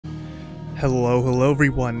Hello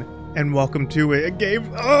everyone, and welcome to a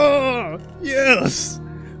game. Oh, yes!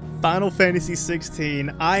 Final Fantasy 16.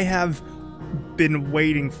 I have been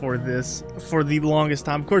waiting for this for the longest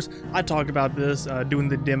time. Of course, I talked about this doing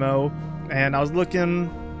the demo, and I was looking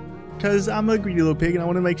because I'm a greedy little pig and I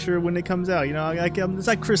want to make sure when it comes out, you know, it's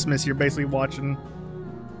like Christmas. You're basically watching.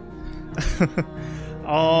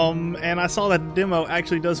 And I saw that the demo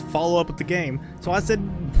actually does follow up with the game, so I said,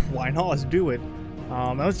 why not? Let's do it.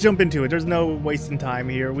 Let's jump into it. There's no wasting time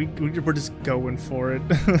here. We're just going for it.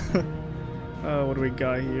 What do we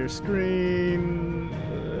got here? Screen.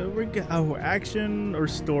 Action or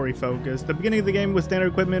story focus. The beginning of the game with standard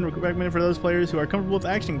equipment recommended for those players who are comfortable with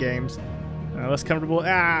action games. Less comfortable.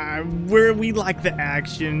 Where we like the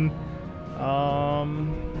action. Yeah,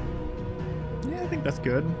 I think that's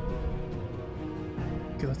good.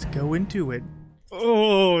 Okay, let's go into it.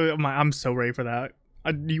 Oh, I'm so ready for that.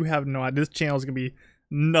 You have no idea. This channel is gonna be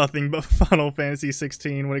nothing but Final Fantasy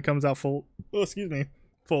 16 when it comes out fully.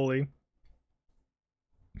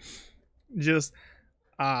 Just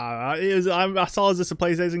I saw it as a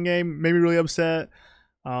PlayStation game, made me really upset.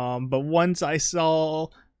 But once I saw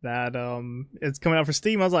that it's coming out for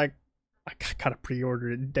Steam, I was like, I gotta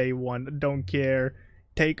pre-order it day one. Don't care.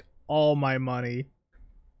 Take all my money.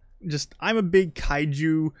 I'm a big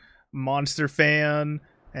kaiju monster fan.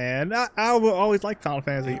 And I will always like Final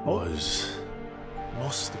Fantasy. It was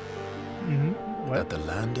lost that the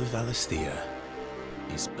land of Valisthea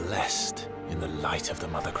is blessed in the light of the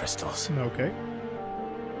Mother Crystals. Okay.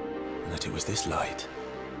 And that it was this light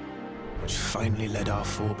which finally led our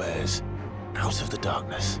forebears out of the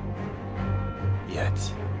darkness. Yet,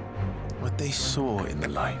 what they saw in the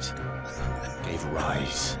light gave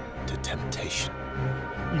rise to temptation.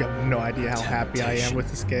 You have no idea how happy I am with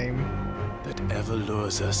this game. That ever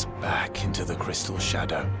lures us back into the crystal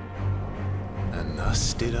shadow. And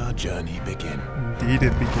thus did our journey begin. Indeed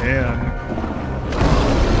it began.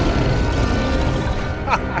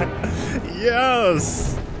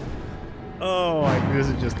 Yes! Oh, this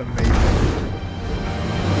is just amazing.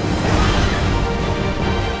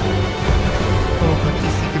 Oh, I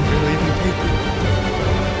guess you can barely even take it.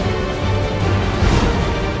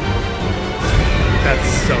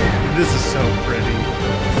 This is so pretty.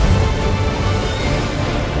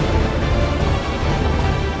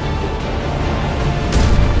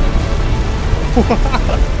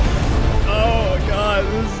 Oh god,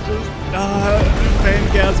 this is just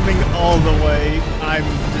fangasming all the way. I'm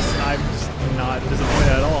just not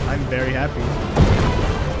disappointed at all. I'm very happy.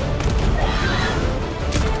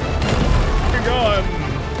 You're gone.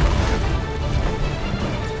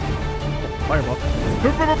 Fireball.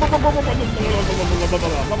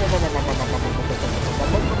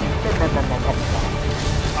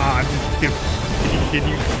 Can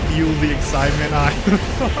you feel the excitement?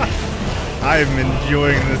 I'm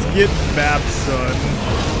enjoying this. Get back, son.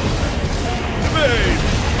 Evade!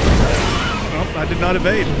 Nope, I did not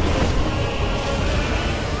evade.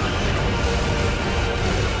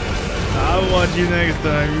 I'll watch you next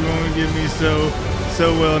time. You won't get me so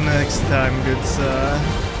well next time, good sir.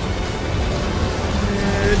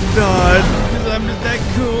 God, because I'm just that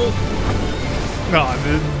cool. No,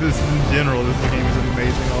 this in general, this game is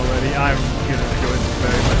amazing already. I'm gonna enjoy this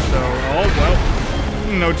very much so. Oh, well.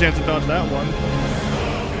 No chance to dodge that one.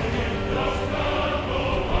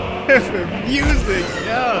 Music,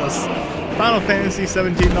 yes! Final Fantasy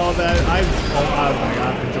 17 and all that, I've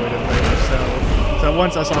enjoyed it very much so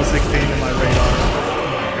once I saw 16 in my radar,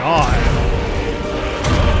 oh my god.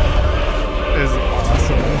 This is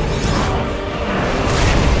awesome.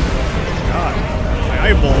 God, my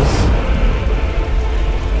eyeballs.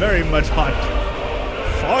 Very much hot.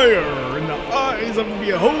 Fire in the eyes of the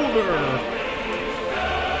beholder.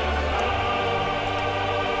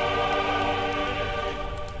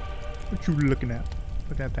 What you looking at?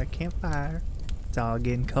 Looking at that campfire. It's all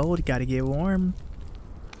getting cold. You gotta get warm.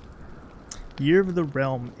 Year of the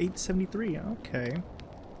Realm, 873. Okay.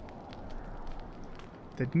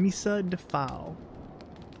 The Nisa Defile.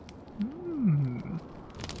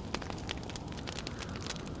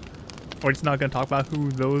 Or it's not gonna talk about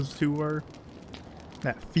who those two were.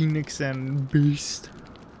 That Phoenix and Beast.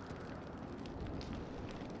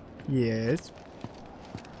 Yes.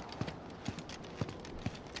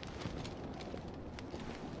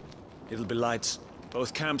 It'll be light.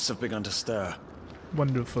 Both camps have begun to stir.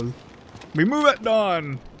 Wonderful. We move at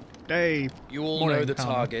dawn. Day. You all know the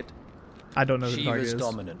target. I don't know who the target is. Shiva's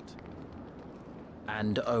dominant.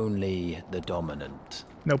 And only the dominant.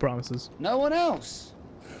 No promises. No one else?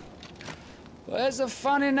 Where's the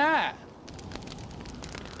fun in that?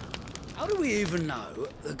 How do we even know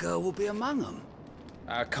the girl will be among them?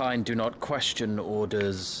 Our kind do not question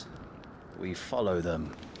orders. We follow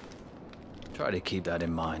them. Try to keep that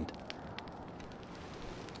in mind.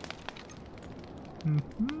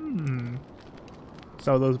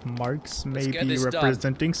 So those marks may be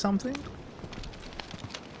representing something?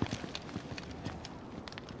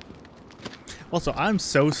 Also, I'm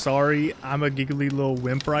so sorry. I'm a giggly little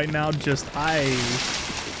wimp right now. Just, I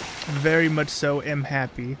very much so am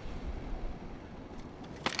happy.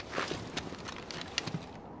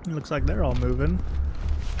 It looks like they're all moving.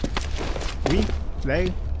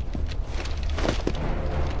 They.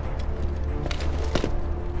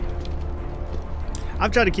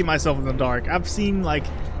 I've tried to keep myself in the dark. I've seen like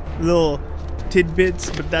little tidbits,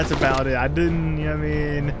 but that's about it. I didn't, you know what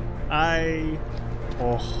I mean?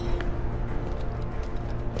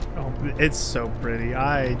 Oh, it's so pretty.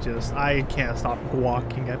 I can't stop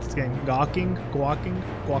guacking at this game.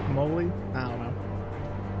 Guacamole? I don't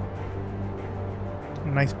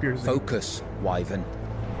know. Nice piercing. Focus, Wyvern.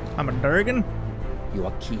 I'm a Durgan? You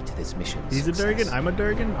are key to this mission. He's a Durgan? I'm a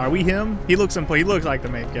Durgan? Are we him? He looks like the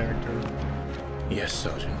main character. Yes,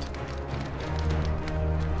 Sergeant.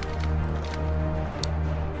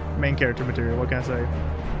 Main character material, what can I say?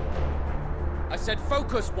 I said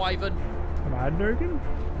focus, Wyvern. Am I a Durgan?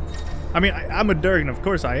 I mean, I'm a Durgan, of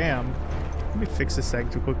course I am. Let me fix this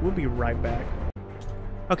segment too quick. We'll be right back.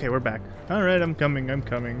 Okay, we're back. Alright, I'm coming.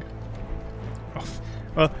 Oh,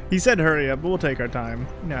 well, he said hurry up, but we'll take our time.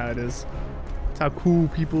 Yeah, it is. It's how cool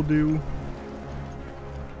people do.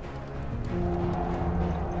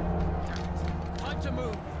 Time to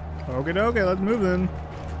move. Okay, let's move then.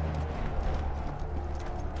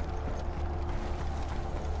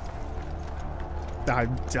 I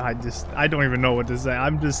don't even know what to say.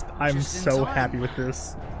 I'm so happy with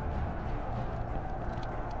this.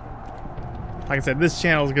 Like I said, this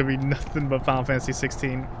channel is gonna be nothing but Final Fantasy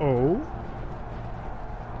 16. Oh.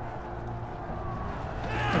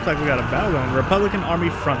 Looks like we got a battle on Republican Army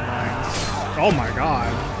front lines. Oh my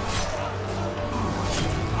god.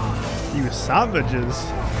 You savages.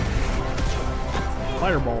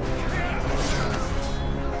 Fireball.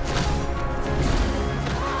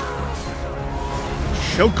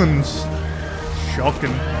 Shokens.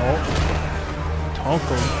 Shokin. Oh.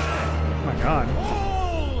 Tonko. Oh my god.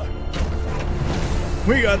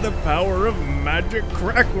 We got the power of magic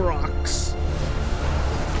crack rocks.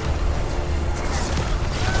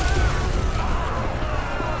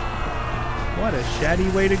 What a shady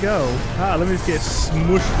way to go. Ah, let me just get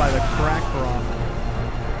smushed by the crack rock.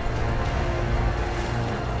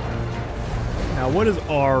 Now, what is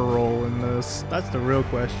our role in this? That's the real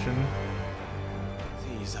question.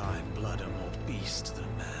 These iron blood are more beast than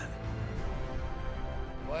man.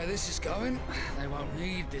 Where this is going, they won't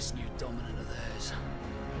need this new dominant of theirs.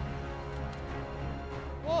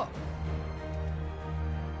 What?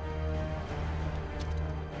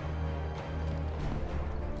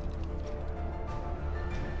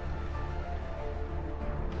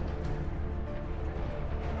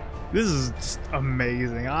 This is just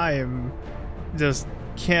amazing. I am just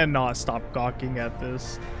cannot stop gawking at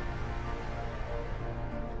this.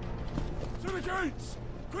 To the gates!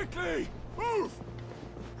 Quickly! Move!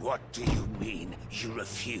 What do you mean, you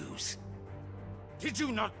refuse? Did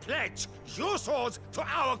you not pledge your swords to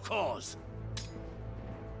our cause?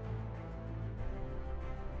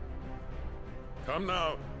 Come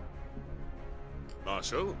now.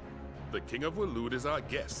 Marshal, the King of Waloed is our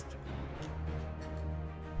guest.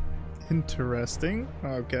 Interesting.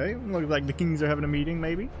 Okay. Looks like the kings are having a meeting,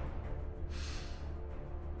 maybe.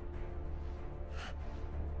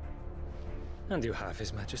 And you have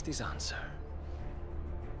His Majesty's answer.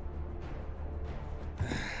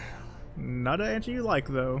 Not an answer you like,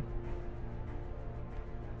 though.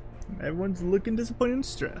 Everyone's looking disappointed and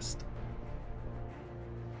stressed.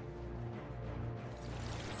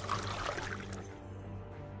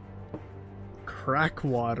 Crack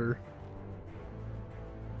water.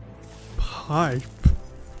 Pipe.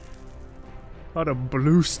 A lot of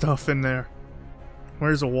blue stuff in there.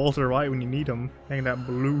 Where's a Walter White when you need him? Hang that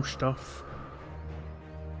blue stuff.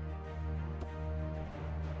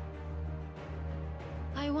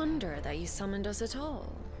 I wonder that you summoned us at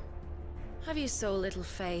all. Have you so little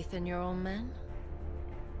faith in your own men?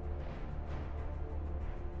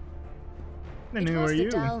 And It who was are the you?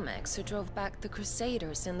 Dalmex who drove back the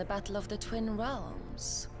Crusaders in the Battle of the Twin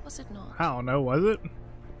Realms, was it not? I don't know, was it?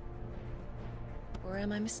 Or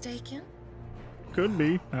am I mistaken? Could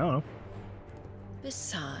be. I don't know.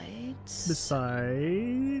 Besides,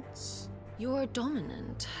 your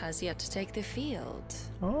dominant has yet to take the field.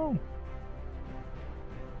 Oh.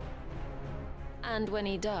 And when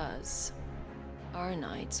he does, our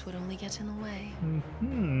knights would only get in the way.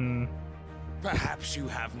 Hmm. Perhaps you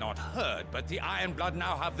have not heard, but the Ironblood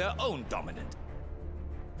now have their own dominant.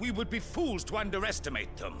 We would be fools to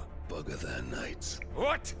underestimate them. Bugger their knights.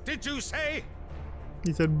 What did you say?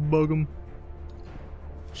 He said bug 'em.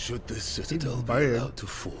 Should this citadel be bad. allowed to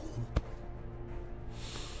fall,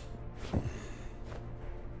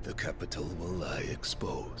 the capital will lie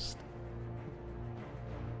exposed.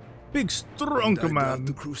 Big strong And I doubt command.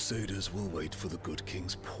 the Crusaders will wait for the good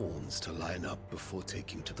king's pawns to line up before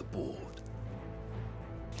taking to the board.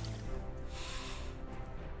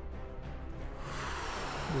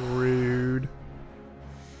 Rude.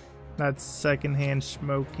 That's secondhand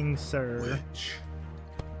smoking, sir. Which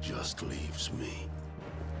just leaves me.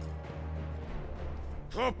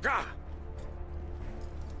 Hopka!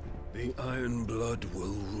 The Ironblood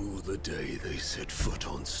will rue the day they set foot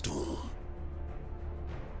on Storm.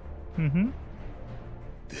 Mm-hmm.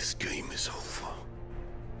 This game is over.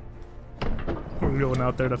 We're going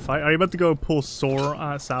out there to fight. Are you about to go pull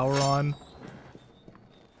Sauron?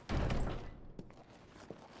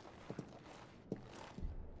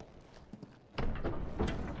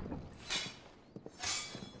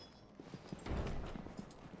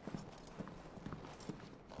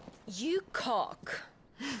 You cock.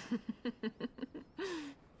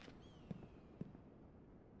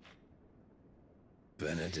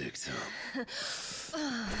 Benedicta.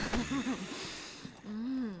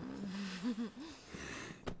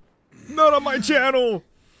 Not on my channel!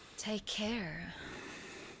 Take care.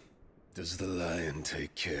 Does the lion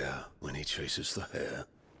take care when he chases the hare?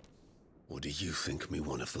 Or do you think me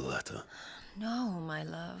one of the latter? No, my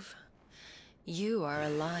love. You are a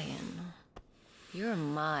lion. You're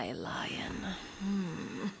my lion.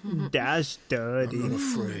 That's dirty. I'm not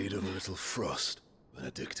afraid of a little frost,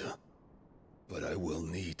 Benedicta. But I will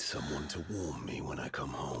need someone to warm me when I come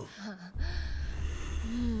home.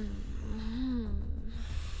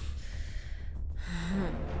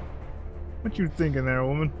 What you thinking there,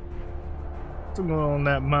 woman? What's going on in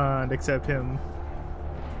that mind except him?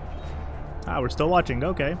 Ah, we're still watching.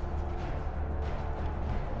 Okay.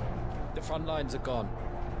 The front lines are gone.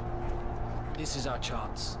 This is our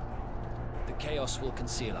chance. The chaos will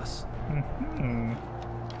conceal us. Hmm.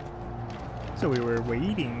 So we were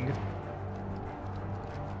waiting.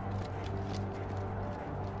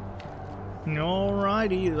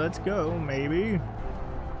 Alrighty, let's go, maybe.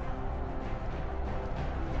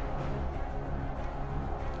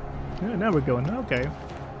 Yeah, now we're going. Okay.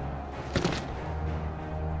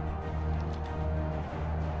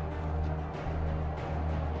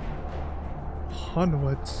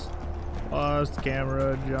 Onwards. Pause,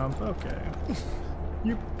 camera, jump. Okay.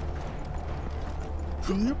 Yep.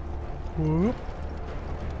 Yep. Whoop.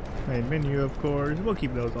 Main menu, of course. We'll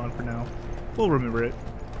keep those on for now. We'll remember it.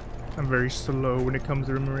 I'm very slow when it comes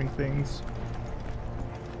to remembering things.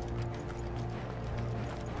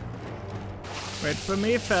 Wait for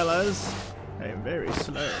me, fellas. I am very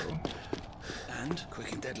slow. And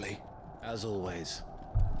quick and deadly, as always.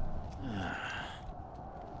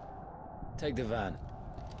 Take the van.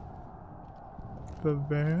 The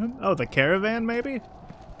van? Oh, the caravan, maybe?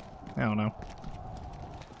 I don't know.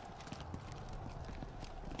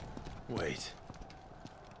 Wait.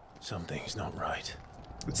 Something's not right.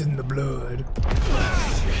 It's in the blood.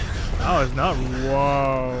 Oh, it's not.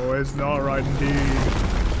 Whoa, it's not right indeed.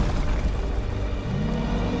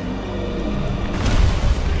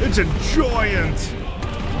 It's a giant!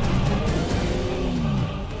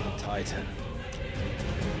 Titan.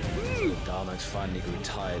 Darmax finally grew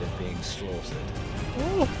tired of being slaughtered.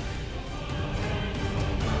 Oh.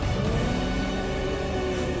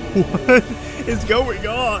 What is going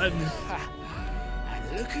on?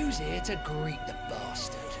 And look who's here to greet the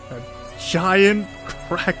bastard. A giant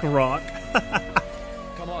crack rock.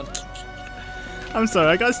 Come on. I'm sorry,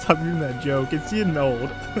 I gotta stop doing that joke. It's getting old.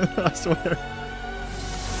 I swear.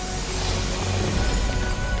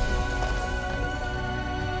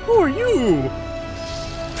 Who are you?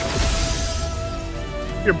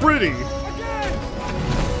 You're pretty.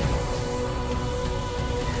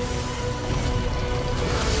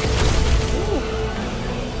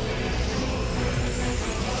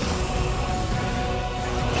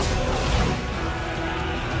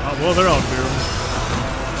 Oh, well, they're all doomed.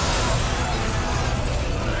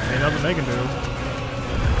 Ain't nothing they can do.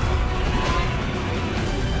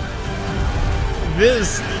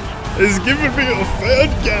 This is giving me a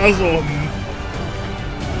fangasm.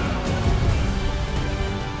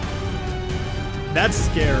 That's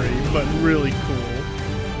scary, but really cool.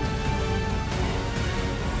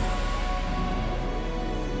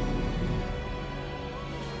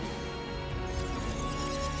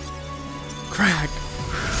 Crack.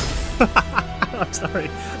 I'm sorry.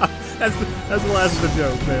 That's the last of the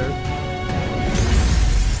joke there.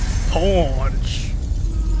 Punch.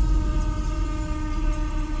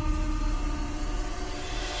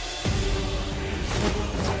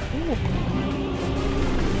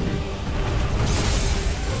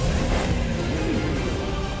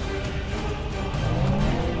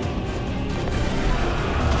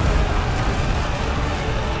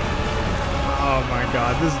 Oh my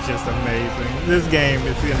god, this is just amazing. This game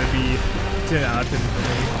is gonna be 10 out of 10 for me.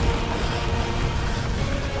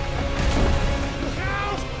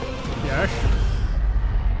 Yes.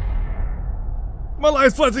 My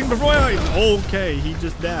life's flexing before my eyes. Okay, he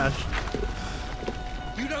just dashed.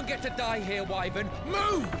 You don't get to die here, Wyvern.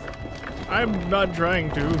 Move! I'm not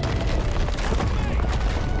trying to.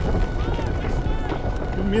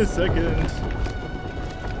 Give me a second.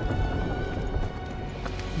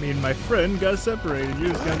 Me and my friend got separated. You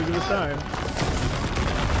just gotta give us time.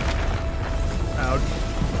 Ouch.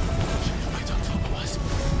 Right on top of us.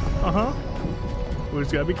 Uh-huh. We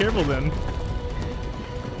just gotta be careful then.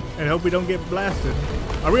 And hope we don't get blasted.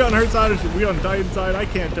 Are we on her side or are we on Titan's side? I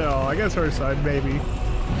can't tell. I guess her side, maybe.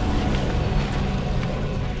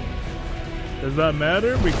 Does that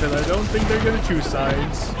matter? Because I don't think they're gonna choose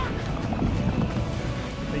sides. I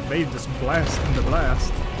think they just blast in the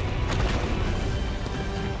blast.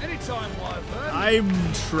 Anytime, Wyvern. I'm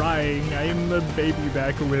trying. I'm a baby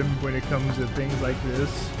back wimp when it comes to things like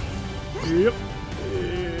this. Yep.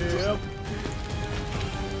 Yep.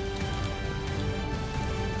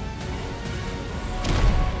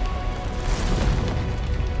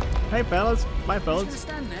 Hey fellas. Bye fellas. Just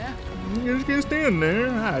gonna stand there. You're just gonna stand there.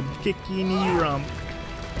 I'd kick you in the rump.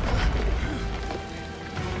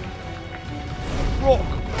 Rock.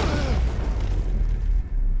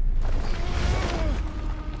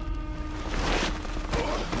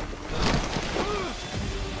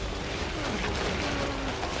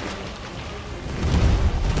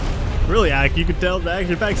 Really, Ak, you could tell the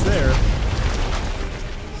action pack's there.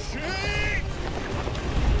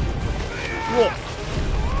 Whoa.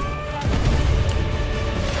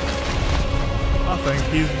 I think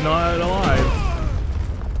he's not alive.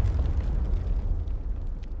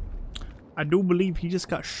 I do believe he just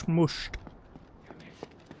got smushed.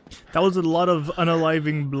 That was a lot of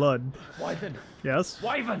unaliving blood. Wyvern! Yes?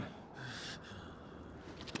 Wyvern!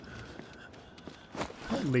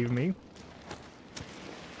 Don't leave me.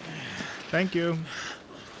 Thank you.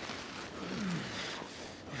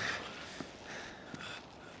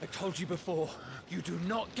 I told you before, you do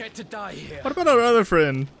not get to die here. What about our other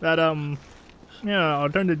friend? That, yeah, I'll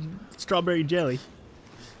turn to strawberry jelly.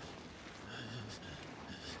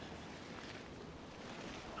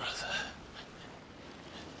 Brother.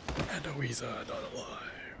 I know he's not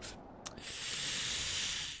alive.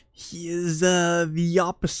 He is, the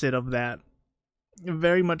opposite of that.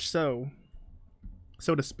 Very much so.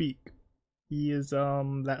 So to speak. He is,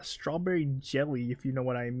 that strawberry jelly, if you know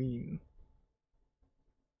what I mean.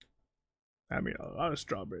 I mean, a lot of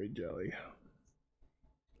strawberry jelly.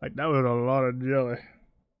 Like, that was a lot of jelly.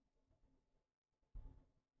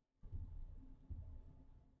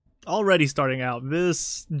 Already starting out,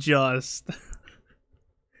 this just...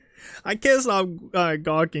 I can't stop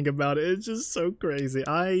gawking about it. It's just so crazy.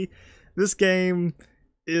 This game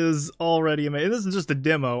is already amazing. This is just a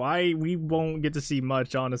demo. We won't get to see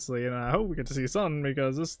much, honestly, and I hope we get to see some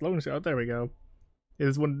because this loading screen. Oh, there we go.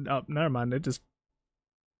 It one up. Never mind. It just.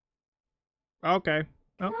 Okay.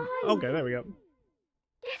 Oh, okay. There we go.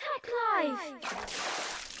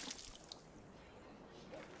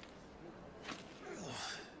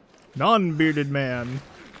 Non-bearded man.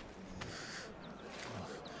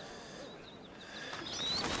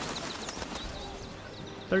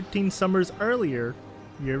 "13 summers earlier,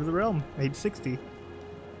 Year of the Realm, age 60.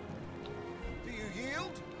 Do you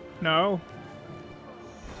yield? No.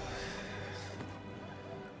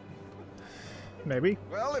 Maybe.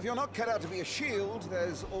 Well, if you're not cut out to be a shield,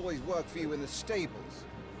 there's always work for you in the stables.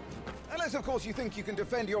 Unless, of course, you think you can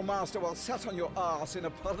defend your master while sat on your arse in a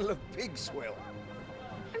puddle of pig swill.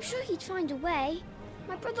 I'm sure he'd find a way.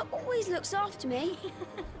 My brother always looks after me.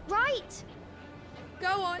 Right?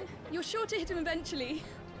 Go on. You're sure to hit him eventually.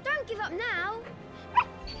 Don't give up now.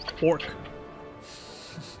 Orc.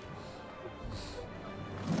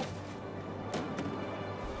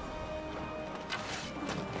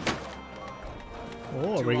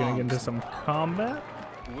 Oh, are we gonna get into some combat?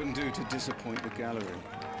 Wouldn't do to disappoint the gallery.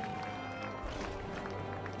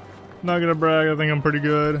 Not gonna brag, I think I'm pretty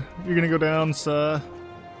good. You're gonna go down, sir.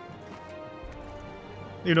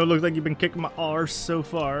 You know, it looks like you've been kicking my arse so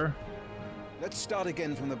far. Let's start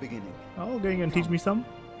again from the beginning. Oh, okay, you gonna teach me some?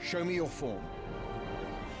 Show me your form.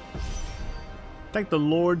 Thank the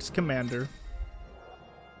Lord's commander.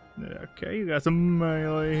 Okay, you got some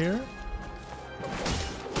melee here.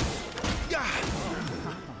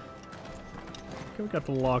 Okay, we got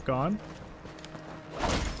the lock on.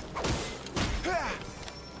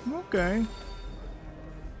 Okay.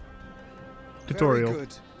 Tutorial. Very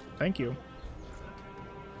good. Thank you.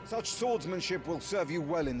 Such swordsmanship will serve you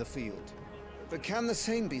well in the field. But can the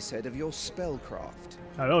same be said of your spellcraft?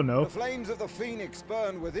 I don't know. The flames of the Phoenix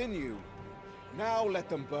burn within you. Now let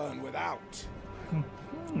them burn without.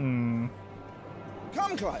 Hmm.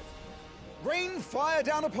 Come, Clive. Rain fire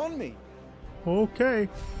down upon me. Okay.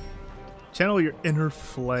 Channel your inner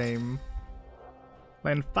flame.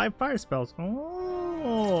 Land 5 fire spells.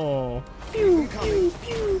 Oh. Pew, pew,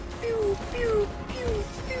 pew, pew, pew, pew,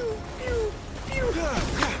 pew, pew, pew.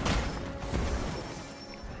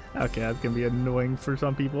 Okay, that's gonna be annoying for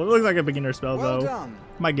some people. It looks like a beginner spell, Well though. done.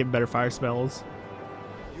 Might get better fire spells.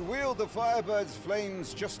 You wield the Firebird's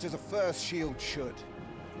flames just as a first shield should.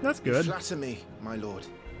 That's good. You flatter me, my lord.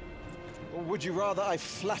 Or would you rather I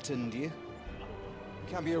flattened you?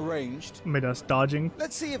 Can be arranged. Made us dodging.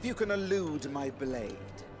 Let's see if you can elude my blade.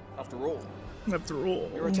 After all,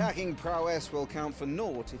 your Your attacking prowess will count for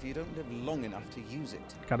naught if you don't live long enough to use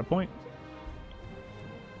it. Got a point.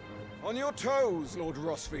 On your toes, Lord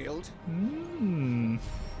Rossfield.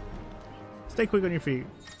 Stay quick on your feet.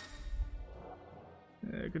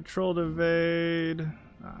 Controlled evade.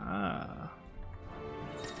 Ah.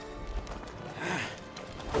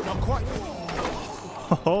 Not quite.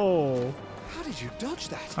 Oh. How did you dodge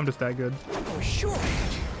that? I'm just that good. I was sure I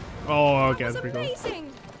had you. Oh, okay, That that's was pretty cool.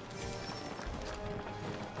 amazing.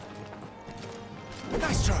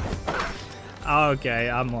 Nice try. Okay,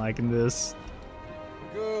 I'm liking this.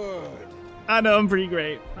 Good. I know I'm pretty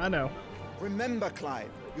great. I know. Remember, Clive,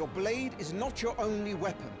 your blade is not your only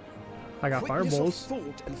weapon. I got Quickness fireballs. of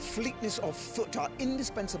thought and fleetness of foot are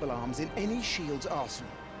indispensable arms in any shield's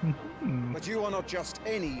arsenal. But you are not just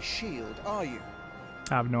any shield, are you?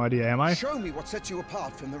 I have no idea, am I? Show me what sets you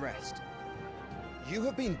apart from the rest. You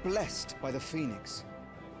have been blessed by the Phoenix,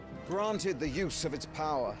 granted the use of its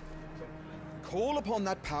power. Call upon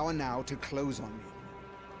that power now to close on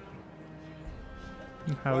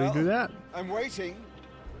me. How do you do that? I'm waiting.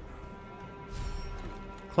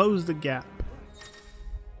 Close the gap.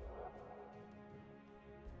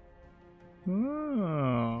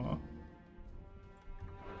 Oh.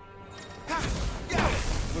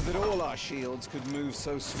 Would that all our shields could move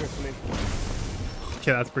so swiftly.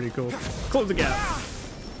 Okay, that's pretty cool. Close the gap.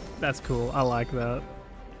 That's cool. I like that.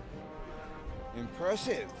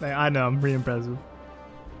 Impressive. I know, I'm pretty impressive.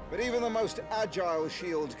 But even the most agile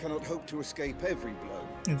shield cannot hope to escape every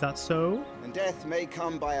blow. Is that so? And death may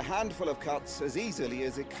come by a handful of cuts as easily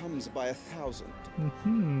as it comes by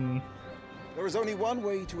 1,000. There is only one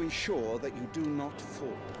way to ensure that you do not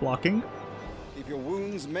fall. Blocking? Keep your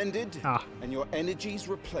wounds mended and your energies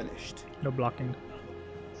replenished. No blocking.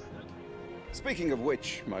 Speaking of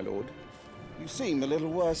which, my lord, you seem a little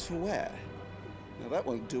worse for wear. Now that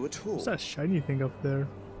won't do at all. What's that shiny thing up there?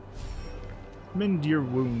 Mend your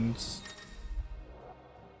wounds.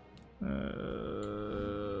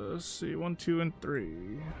 Let's see, 1, 2, and 3.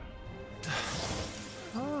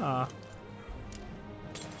 Ah.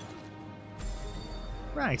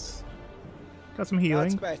 Nice. Got some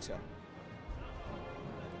healing. That's better.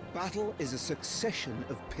 Battle is a succession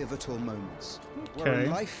of pivotal moments, where Okay.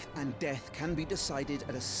 life and death can be decided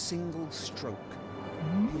at a single stroke.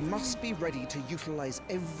 You must be ready to utilize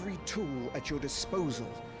every tool at your disposal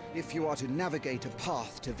if you are to navigate a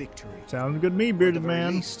path to victory. Sounds good to me, Or at bearded the very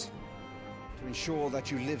man. least, to ensure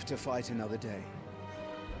that you live to fight another day.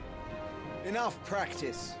 Enough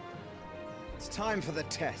practice. It's time for the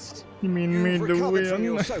test. You mean You've me to recovered from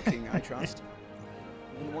your win? soaking, I trust.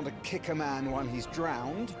 You wouldn't want to kick a man when he's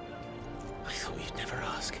drowned. I thought you'd never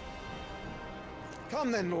ask.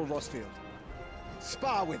 Come then, Lord Rossfield.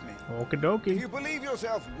 Spar with me. Okie If dokie. you believe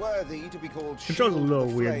yourself worthy to be called Control's a Shield little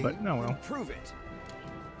of weird, Flame, but no, well. prove it.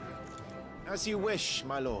 As you wish,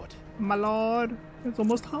 my lord. My lord, it's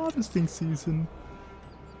almost harvesting season.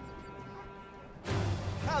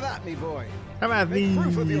 Have at me, boy. Have at Make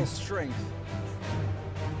proof of me. your strength.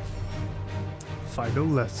 Final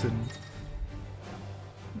lesson.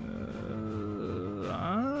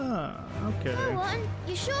 Okay. Go on,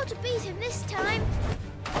 you're sure to beat him this time.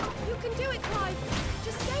 You can do it, Clive.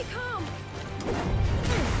 Just stay calm.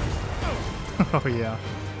 Oh yeah,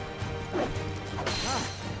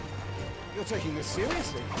 You're taking this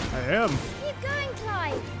seriously. I am. Keep going,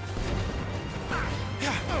 Clive.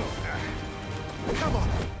 Come on.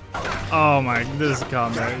 Oh my, this is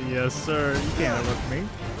combat. Yes, sir. You can't look me.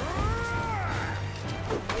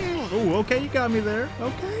 Oh, okay, you got me there.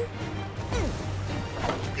 Okay.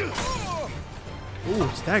 Ooh,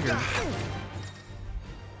 staggered.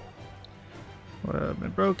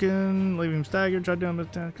 Been broken, leaving him staggered, tried down the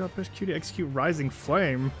attack, press Q to execute Rising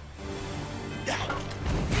Flame.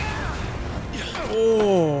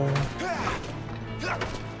 Oh.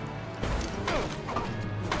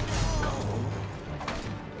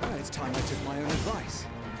 Well, it's time I took my own advice.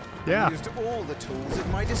 Yeah. I used all the tools at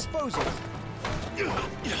my disposal. You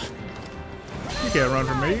can't run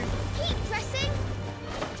from me. Keep pressing.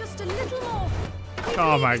 Just a little more.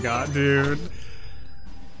 Oh my god, dude.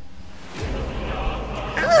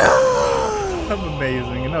 I'm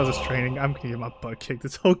amazing, and that was just training. I'm gonna get my butt kicked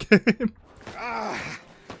this whole game.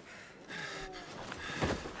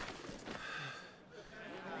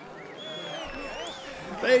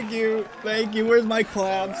 Thank you, thank you. Where's my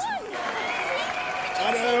claps?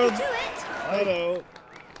 I know.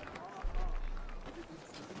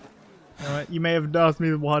 Alright, you may have doused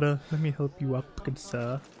me with water. Let me help you up, good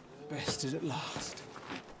sir. Bested at last.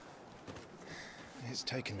 It's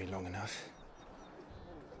taken me long enough.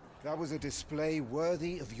 That was a display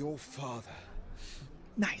worthy of your father.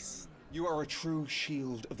 Nice. You are a true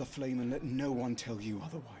shield of the flame, and let no one tell you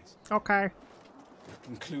otherwise. Okay.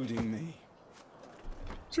 Including me.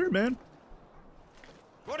 Sure, man.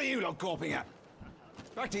 What are you lot gawping at?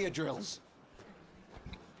 Back to your drills.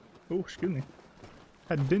 Oh, excuse me.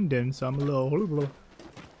 Had din, so I'm a little.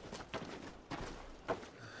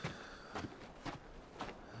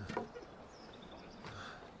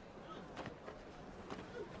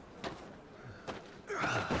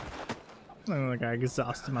 I don't think I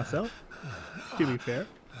exhausted myself, to be fair.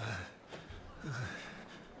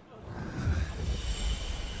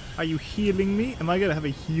 Are you healing me? Am I gonna have a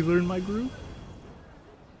healer in my group?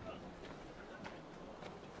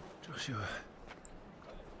 Joshua,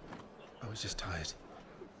 I was just tired.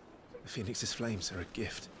 The Phoenix's flames are a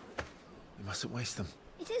gift. You mustn't waste them.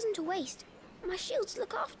 It isn't a waste. My shields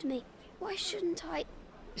look after me. Why shouldn't I?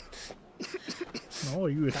 Oh,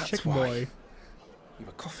 you a chick boy. You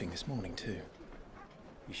were coughing this morning too.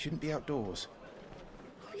 You shouldn't be outdoors.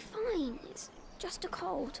 I'll be fine. It's just a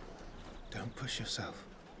cold. Don't push yourself.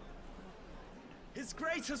 His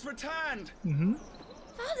Grace has returned! Mm-hmm.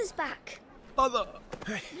 Father's back. Father!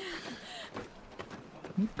 Hey.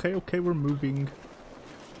 Okay, we're moving.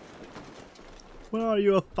 Where are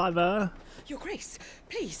you, father? Your Grace,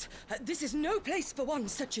 please, this is no place for one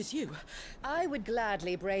such as you. I would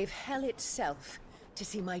gladly brave hell itself to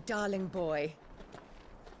see my darling boy.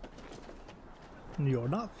 You're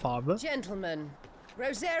not father. Gentlemen,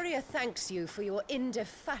 Rosaria thanks you for your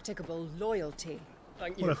indefatigable loyalty.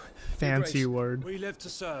 Thank you. What a fancy word. We live to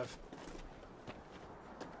serve.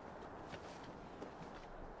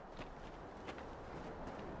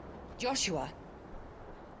 Joshua.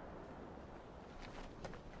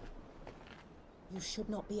 You should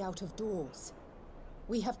not be out of doors.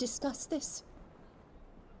 We have discussed this.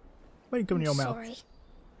 Why are you coming in your mouth? Sorry.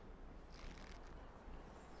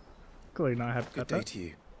 Clearly not happy Good about day that. to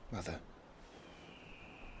you, Mother.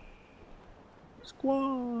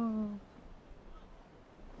 Squaw.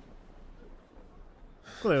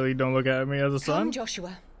 Clearly don't look at me as a son. Come,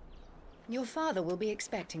 Joshua. Your father will be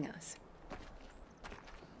expecting us.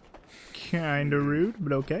 Kinda rude,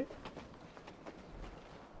 but okay.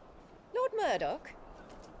 Lord Murdoch?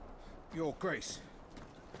 Your Grace.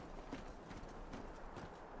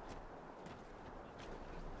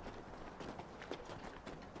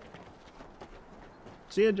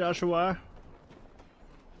 See ya, Joshua.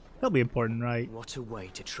 He'll be important, right? What a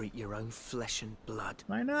way to treat your own flesh and blood.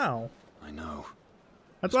 I know. I know.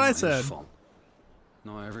 That's It's what I not his said. fault.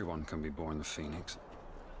 Not everyone can be born the Phoenix.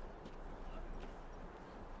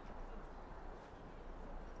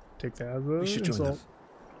 Take that as a We should join them. insult.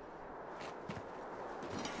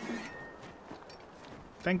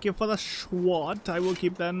 Thank you for the SWAT. I will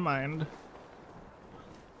keep that in mind.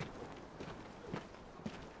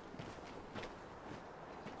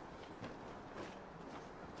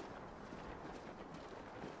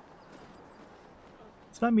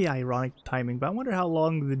 This might be ironic timing, but I wonder how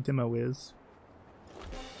long the demo is.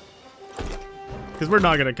 Because we're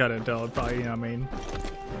not going to cut it until it probably, you know what I mean?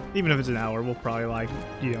 Even if it's an hour, we'll probably like,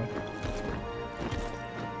 you know.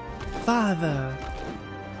 Father,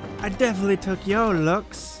 I definitely took your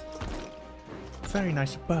looks. Very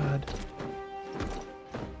nice bird.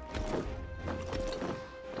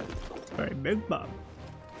 Very big Bob.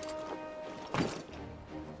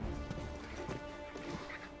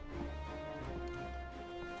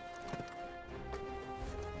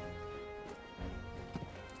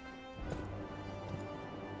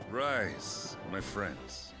 Rise, my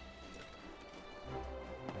friends.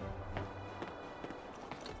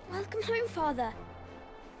 Welcome home, Father.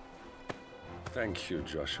 Thank you,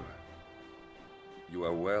 Joshua. You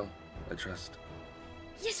are well, I trust.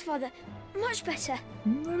 Yes, Father. Much better. I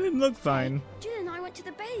didn't look fine. Jill and I went to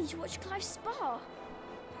the bay to watch Clive's spa.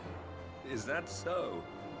 Is that so?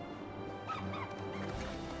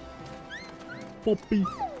 Poppy.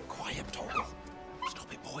 Quiet, Torgal.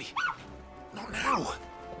 Stop it, boy. Not now.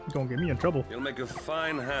 You're gonna get me in trouble. You'll make a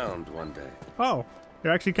fine hound one day. Oh,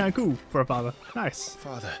 you're actually kind of cool for a father. Nice.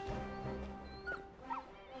 Father.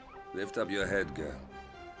 Lift up your head, girl.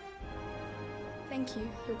 Thank you,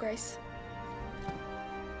 Your Grace.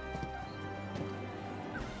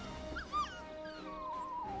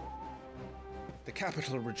 The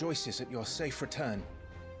capital rejoices at your safe return,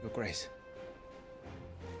 Your Grace.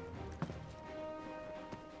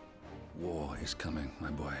 War is coming, my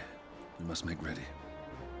boy. We must make ready.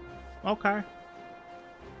 Okay.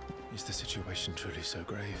 Is the situation truly so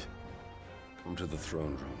grave? Come to the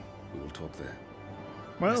throne room. We will talk there.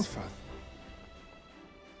 Well, Yes, Father.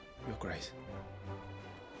 Your Grace.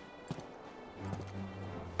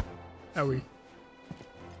 are we?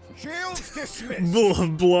 Shields dismissed! Full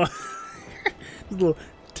of blood. His little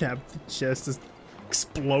tap the chest just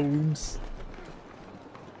explodes.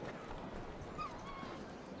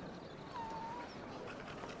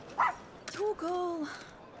 Torgal.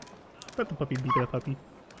 Let the puppy beat the puppy.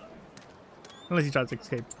 Unless he tries to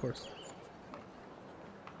escape, of course.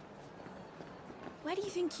 Where do you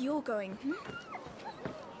think you're going?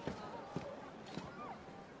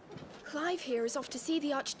 Clive here is off to see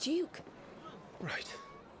the Archduke. Right.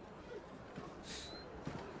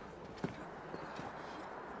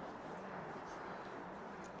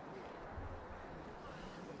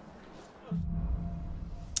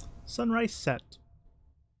 Sunrise set.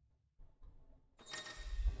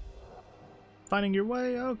 Finding your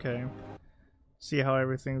way? Okay. See how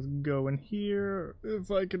everything's going here. If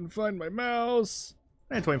I can find my mouse.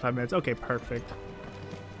 And 25 minutes. Okay, perfect.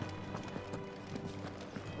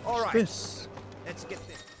 All This. Let's get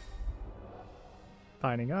this.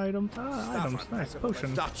 Finding items. Ah, items. Nice.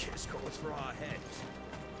 Potion. Duchess calls for our heads.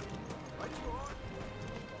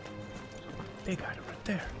 Big item right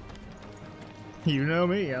there. You know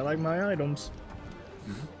me. I like my items.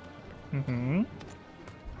 Mm-hmm.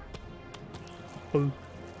 Oh.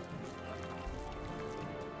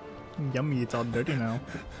 Yummy. It's all dirty now.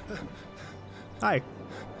 Hi.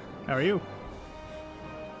 How are you?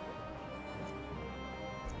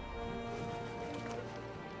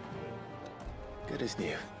 Good as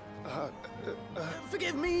new.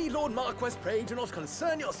 Forgive me, Lord Marquess. Pray do not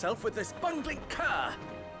concern yourself with this bungling cur.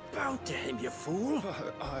 Bow to him, you fool.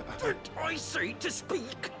 Did I say to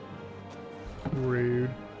speak? Rude.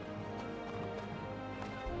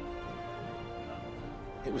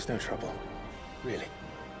 It was no trouble. Really.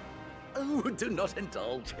 Oh, do not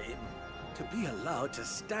indulge him. To be allowed to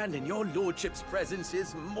stand in your lordship's presence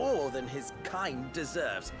is more than his kind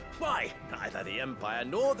deserves. Why, neither the Empire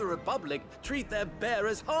nor the Republic treat their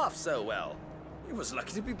bearers half so well. He was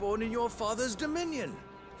lucky to be born in your father's dominion.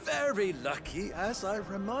 Very lucky, as I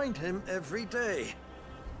remind him every day.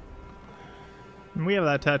 And we have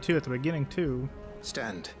that tattoo at the beginning, too.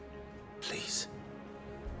 Stand, please.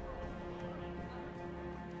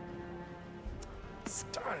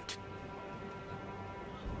 Stand.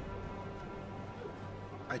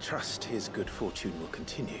 I trust his good fortune will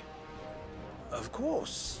continue. Of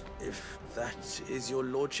course, if that is your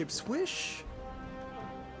lordship's wish.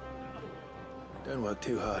 Don't work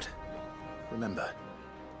too hard. Remember,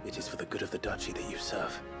 it is for the good of the duchy that you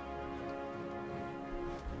serve.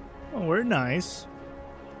 Oh, we're nice.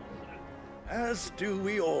 As do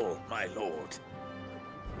we all, my lord.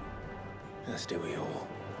 As do we all.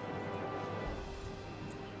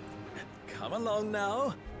 Come along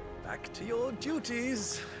now. Back to your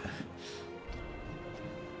duties.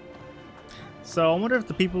 So I wonder if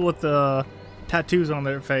the people with the tattoos on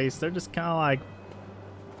their face, they're just kind of like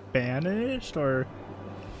banished or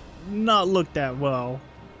not looked at well.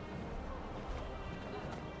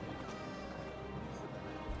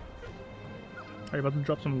 Are you about to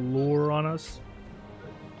drop some lore on us?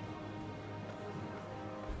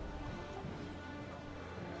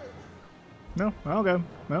 No? Okay.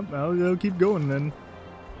 Well, I'll keep going then.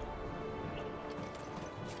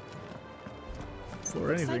 For Looks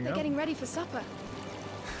anything like they're else. getting ready for supper.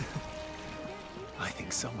 I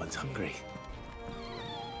think someone's hungry.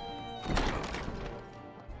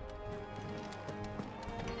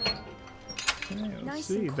 Okay, let's Nice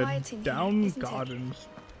see. and quiet The in here, Down isn't it? Gardens.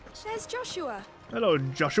 There's Joshua. Hello,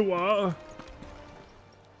 Joshua.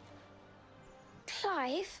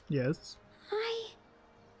 Clive, Yes. I...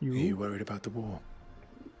 Are you worried about the war?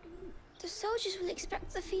 The soldiers will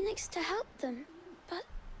expect the Phoenix to help them, but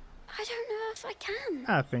I don't know if I can.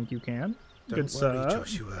 I think you can. Don't Good worry, sir.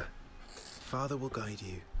 Joshua. Father will guide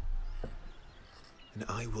you. And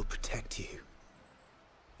I will protect you.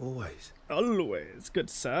 Always. Always. Good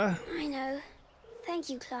sir. I know. Thank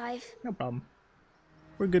you, Clive. No problem.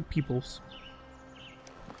 We're good peoples.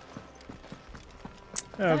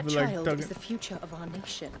 That child is the future of our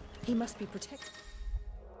nation. He must be protected.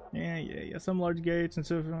 Yeah. Some large gates and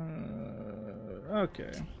stuff.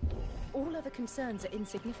 Okay. All other concerns are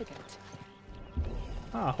insignificant.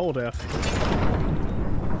 Ah, hold F.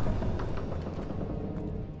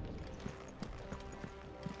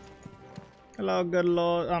 Hello, good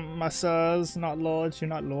lord. My sirs, not lords. You're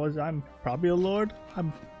not lords. I'm probably a lord.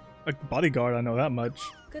 I'm a bodyguard, I know that much.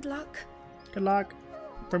 Good luck. Good luck.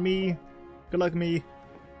 For me. Good luck me.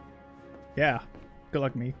 Yeah. Good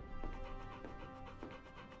luck me.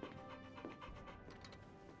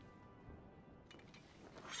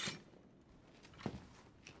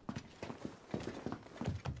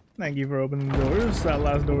 Thank you for opening the doors. That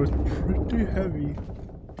last door is pretty heavy.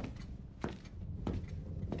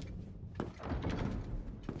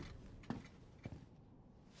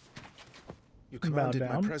 You commanded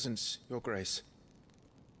my presence, Your Grace.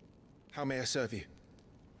 How may I serve you?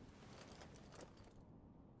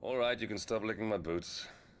 All right, you can stop licking my boots.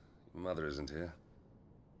 Your mother isn't here.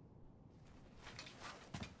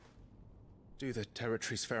 Do the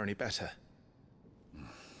territories fare any better?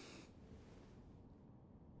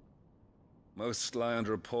 Most lie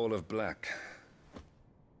under a pall of black.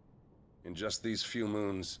 In just these few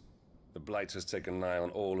moons, the Blight has taken nigh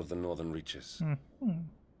on all of the northern reaches.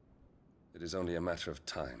 It is only a matter of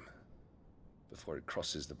time before it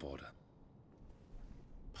crosses the border.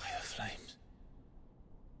 By the flames.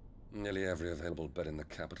 Nearly every available bed in the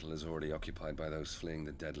capital is already occupied by those fleeing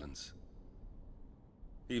the Deadlands.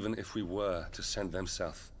 Even if we were to send them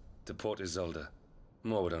south to Port Isolde,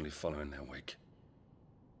 more would only follow in their wake.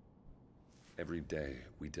 Every day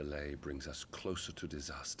we delay brings us closer to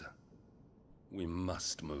disaster. We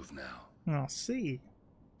must move now. I'll see.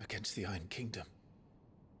 Against the Iron Kingdom.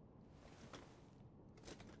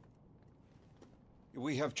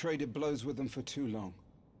 We have traded blows with them for too long.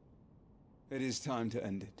 It is time to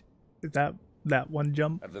end it. Is that one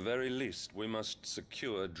jump? At the very least, we must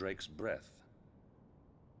secure Drake's breath.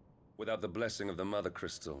 Without the blessing of the Mother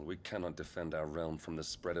Crystal, we cannot defend our realm from the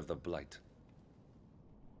spread of the Blight.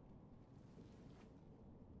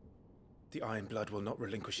 The Iron Blood will not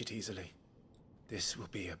relinquish it easily. This will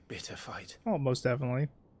be a bitter fight. Oh, most definitely.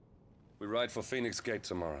 We ride for Phoenix Gate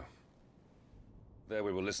tomorrow. There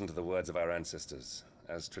we will listen to the words of our ancestors,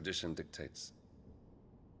 as tradition dictates.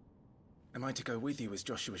 Am I to go with you as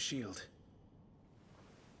Joshua's shield?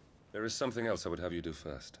 There is something else I would have you do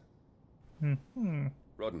first.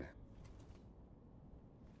 Rodney.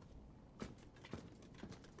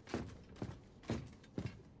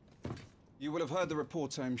 You will have heard the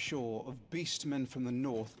reports, I am sure, of beastmen from the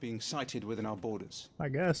north being sighted within our borders. I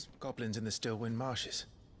guess. Goblins in the Stillwind Marshes.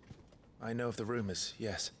 I know of the rumors,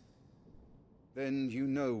 yes. Then you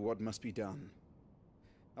know what must be done.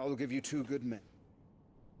 I will give you 2 good men.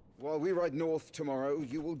 While we ride north tomorrow,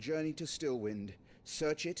 you will journey to Stillwind,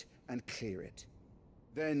 search it, and clear it.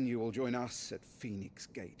 Then you will join us at Phoenix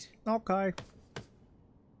Gate. Okay.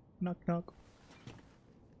 Knock, knock.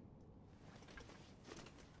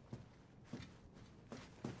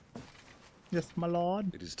 Yes, my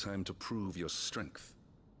lord. It is time to prove your strength.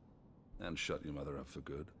 And shut your mother up for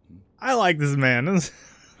good. I like this man.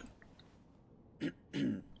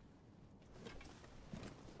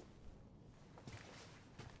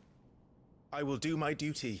 I will do my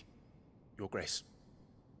duty, Your Grace.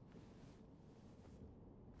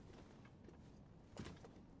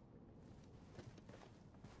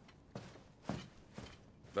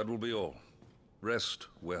 That will be all. Rest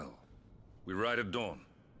well. We ride at dawn.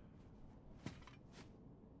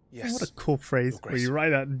 Yes. What a cool phrase where you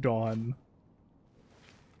ride at dawn.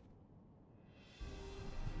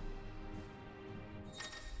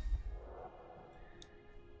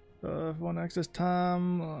 One access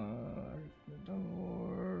time.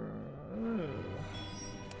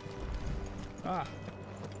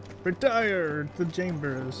 Retire to the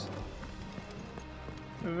chambers.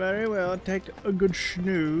 Very well, take a good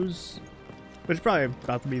snooze. Which is probably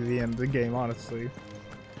about to be the end of the game, honestly.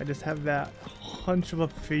 I just have that hunch of a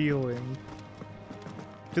feeling.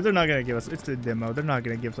 Because they're not going to give us, it's a demo, they're not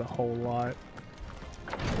going to give us a whole lot.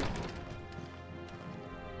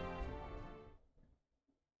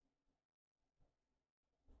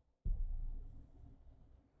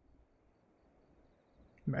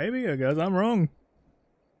 Maybe, I guess I'm wrong.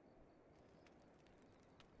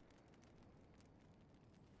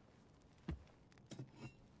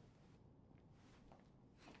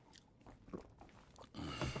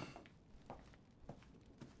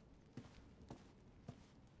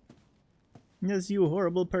 Yes, you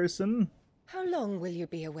horrible person. How long will you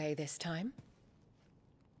be away this time?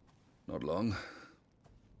 Not long.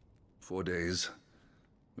 4 days,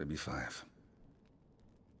 maybe 5.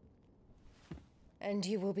 And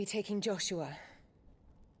you will be taking Joshua?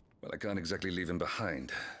 Well, I can't exactly leave him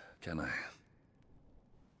behind, can I?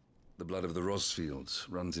 The blood of the Rosfields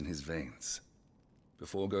runs in his veins.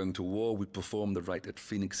 Before going to war, we perform the rite at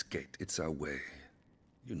Phoenix Gate. It's our way.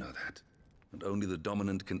 You know that. And only the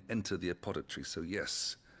dominant can enter the apothecary, so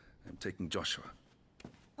yes, I'm taking Joshua.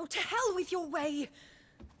 Oh, to hell with your way!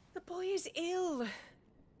 The boy is ill.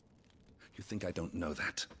 You think I don't know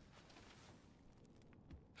that?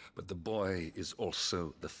 But the boy is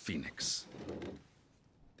also the Phoenix.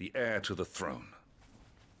 The heir to the throne.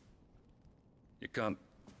 You can't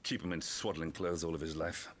keep him in swaddling clothes all of his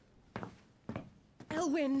life.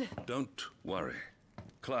 Elwyn! Don't worry.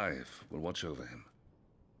 Clive will watch over him.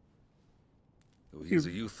 Though he is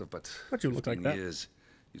a youth of but 15 years,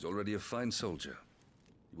 he's already a fine soldier.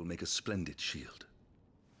 He will make a splendid shield.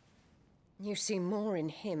 You see more in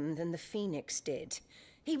him than the Phoenix did.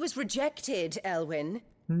 He was rejected, Elwyn.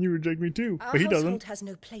 You reject me too, Our but he doesn't. Our household has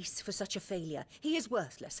no place for such a failure. He is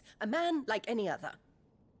worthless. A man like any other.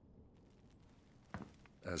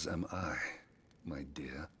 As am I, my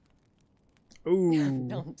dear. Ooh.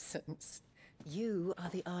 Nonsense. You are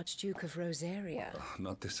the Archduke of Rosaria. Oh,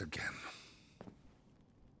 not this again.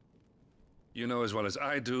 You know as well as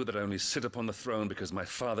I do that I only sit upon the throne because my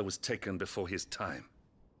father was taken before his time.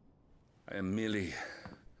 I am merely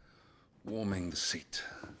warming the seat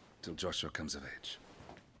till Joshua comes of age.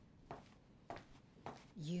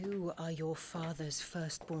 You are your father's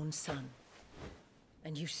firstborn son,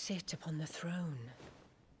 and you sit upon the throne.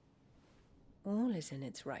 All is in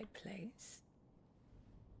its right place.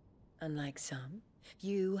 Unlike some,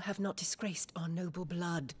 you have not disgraced our noble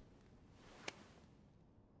blood.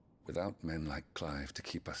 Without men like Clive to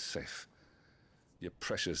keep us safe, your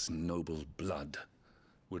precious noble blood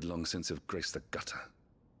would long since have graced the gutter.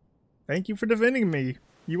 Thank you for defending me.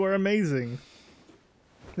 You are amazing.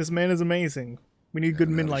 This man is amazing. We need good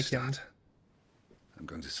men like him. I'm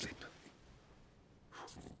going to sleep.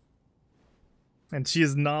 And she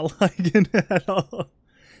is not liking it at all.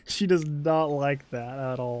 She does not like that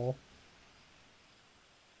at all.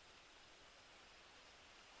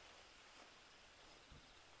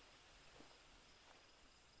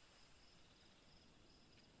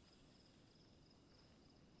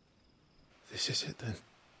 This is it then.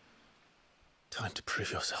 Time to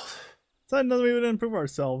prove yourself. It's not another way to improve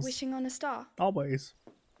ourselves. Wishing on a star. Always.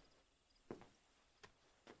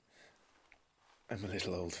 I'm a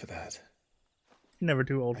little old for that. You're never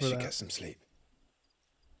too old for that. I should get some sleep.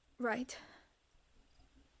 Right.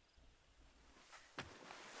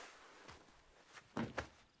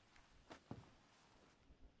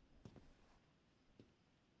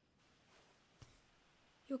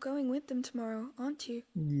 You're going with them tomorrow, aren't you?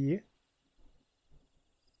 Yeah.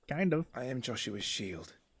 Kind of. I am Joshua's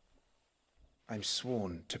shield. I'm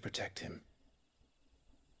sworn to protect him.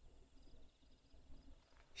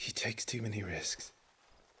 He takes too many risks.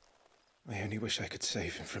 I only wish I could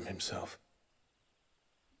save him from himself.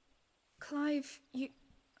 Clive, you...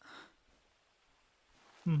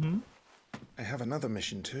 I have another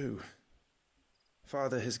mission too.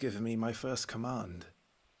 Father has given me my first command.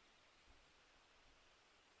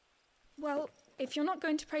 Well, if you're not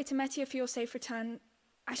going to pray to Metia for your safe return,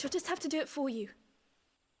 I shall just have to do it for you.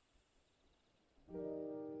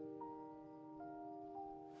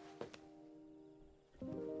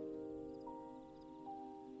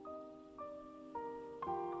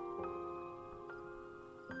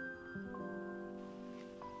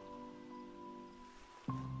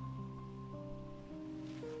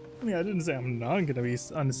 I mean, I didn't say I'm not gonna be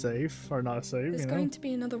unsafe or not safe. There's going to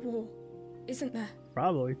be another war, isn't there?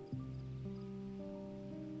 Probably.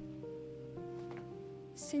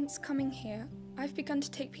 Since coming here, I've begun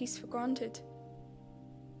to take peace for granted.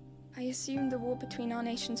 I assumed the war between our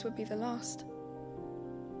nations would be the last.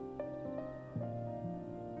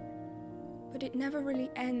 But it never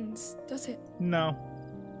really ends, does it? No.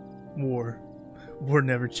 War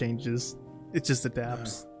never changes. It just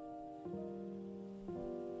adapts. No.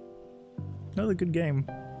 Another good game.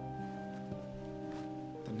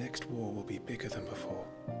 The next war will be bigger than before.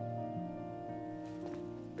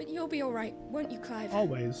 But you'll be alright, won't you, Clive?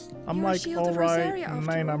 Always. I'm You're like alright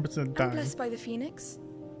 99% of the time. I'm blessed by the Phoenix.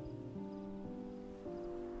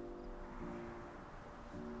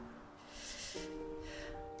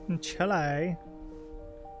 Chile.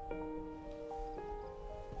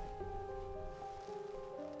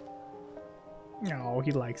 No,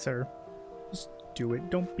 he likes her. Just do it.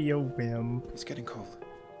 Don't be a wimp. It's getting cold.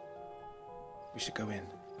 We should go in.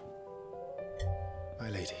 My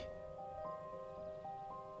lady.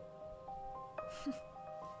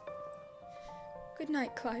 Good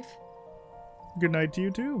night, Clive. Good night to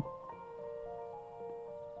you too.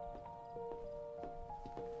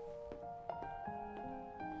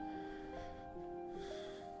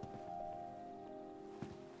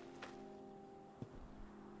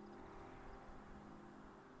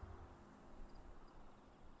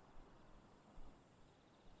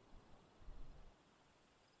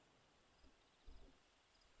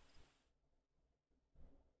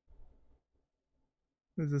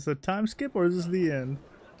 Is this a time skip or is this the end?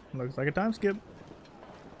 Looks like a time skip.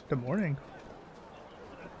 Good morning.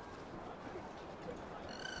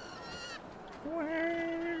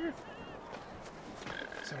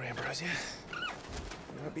 Sorry, Ambrosia.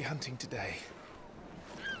 We won't be hunting today.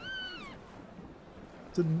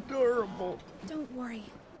 It's adorable. Don't worry.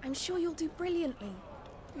 I'm sure you'll do brilliantly.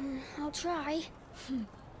 I'll try.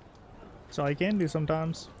 That's all I can do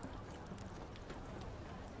sometimes.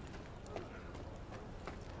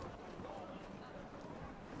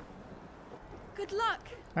 Good luck.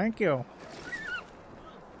 Thank you.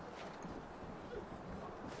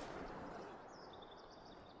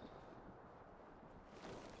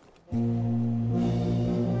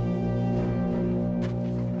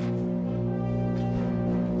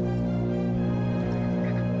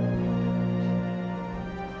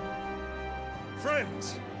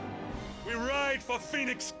 Friends, we ride for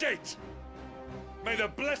Phoenix Gate. May the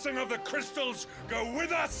blessing of the crystals go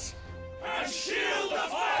with us And shield the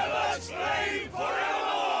firebird's flame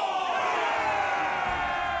forevermore!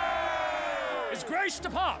 His Grace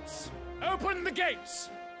departs! Open the gates!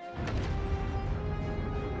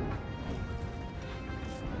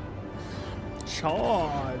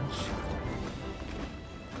 Charge!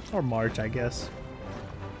 Or march, I guess.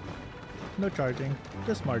 No charging,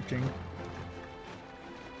 just marching.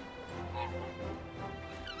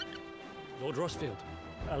 Lord Rossfield,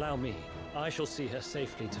 allow me. I shall see her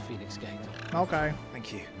safely to Phoenix Gate. Okay.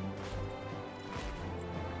 Thank you.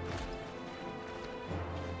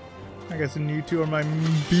 I guess you two are my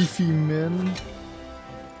beefy men.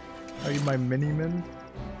 Are you my mini men?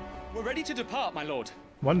 We're ready to depart, my lord.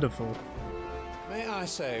 Wonderful. May I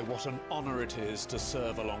say what an honor it is to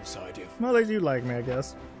serve alongside you? Well, they do like me, I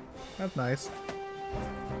guess. That's nice.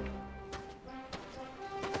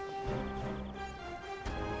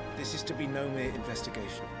 This is to be no mere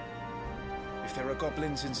investigation. If there are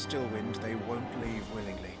goblins in Stillwind, they won't leave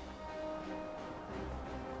willingly.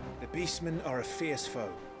 The Beastmen are a fierce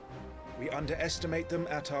foe. We underestimate them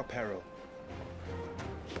at our peril.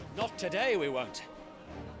 Not today, we won't.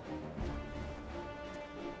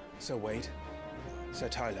 Sir Wade, Sir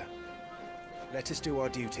Tyler, let us do our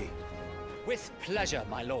duty. With pleasure,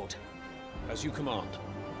 my lord. As you command.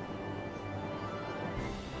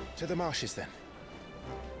 To the marshes, then.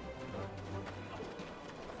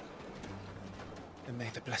 And may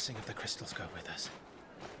the blessing of the crystals go with us.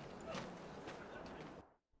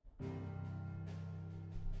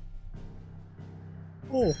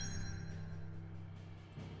 Oh.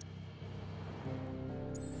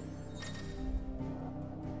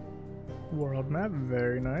 World map,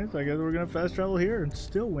 very nice. I guess we're gonna fast travel here and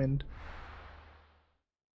still wind.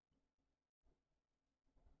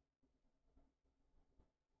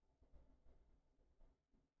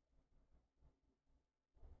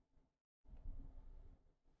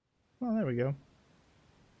 Well, there we go.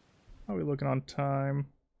 How are we looking on time?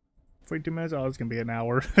 42 minutes? Oh, it's gonna be an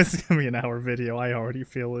hour. It's gonna be an hour video. I already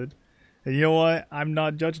feel it. And you know what? I'm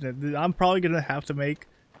not judging it. I'm probably gonna have to make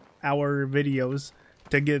hour videos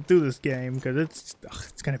to get through this game because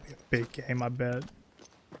it's gonna be a big game, I bet.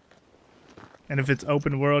 And if it's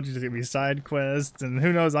open world, it's gonna be side quests, and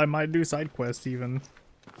who knows? I might do side quests even.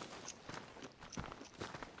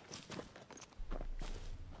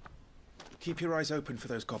 Keep your eyes open for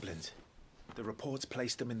those goblins. The reports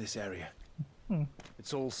place them in this area.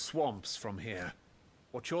 It's all swamps from here.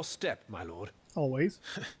 Watch your step, my lord. Always.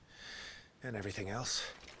 And everything else.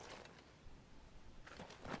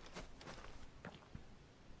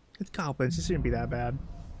 It's goblins. It shouldn't be that bad.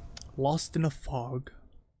 Lost in a fog.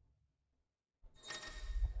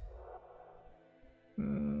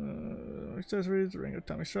 Accessories, ring of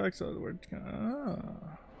atomic strikes. So the word.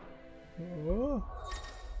 Oh.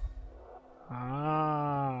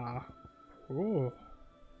 Ah. Oh.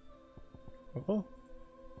 Oh.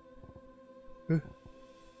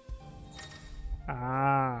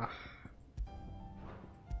 Ah.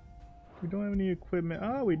 We don't have any equipment.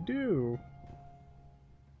 Ah, we do.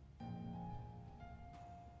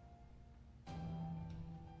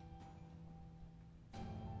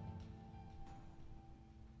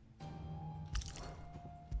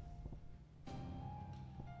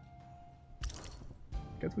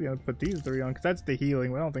 Guess we gotta put these 3 on, because that's the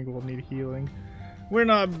healing. I don't think we'll need healing. We're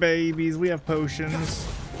not babies, we have potions.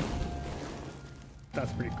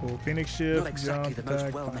 That's pretty cool. Phoenix shift, Not exactly jump, the most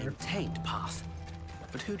attack, well-maintained path.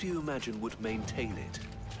 But who do you imagine would maintain it?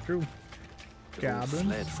 True. They all Goblins.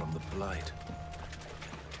 fled from the Blight.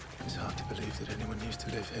 It's hard to believe that anyone used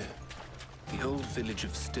to live here. The old village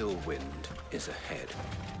of Stillwind is ahead.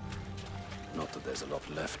 Not that there's a lot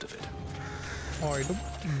left of it. Item.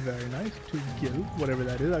 Very nice. To get whatever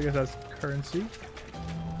that is. I guess that's currency.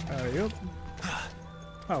 There we go.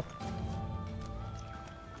 Oh.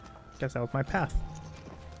 Guess that was my path.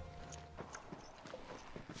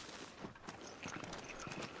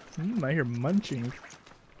 I hear munching.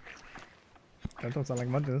 That don't sound like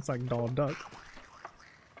munching, it's like Donald Duck.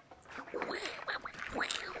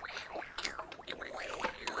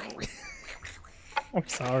 I'm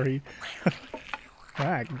sorry.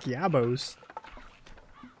 Ah, gabbos.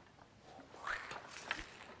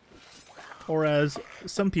 Or as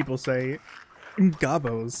some people say,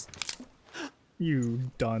 gobos.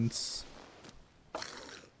 You dunce.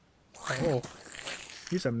 Oh.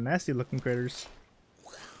 These are nasty looking critters.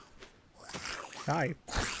 Hi.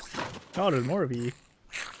 Oh, there's more of you.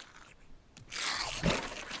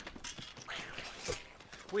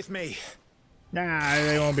 With me. Nah,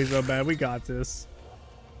 they won't be so bad. We got this.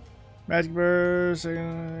 Magic burst. Oh,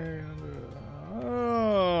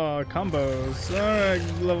 combos. Alright,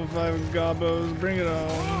 level 5 gobos. Bring it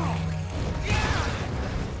on.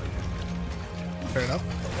 Fair enough.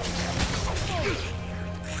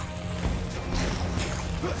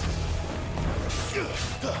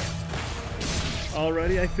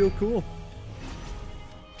 Already, I feel cool.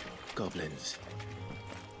 Goblins.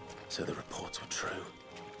 So the reports were true.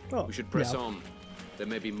 Oh, We should press yeah. on. There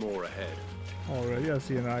may be more ahead. Already, I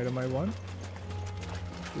see an item I want.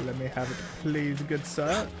 Let me have it, please, good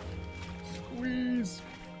sir. Squeeze.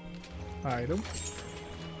 Item.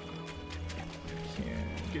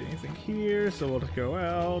 Can't get anything here, so we'll just go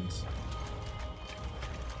out.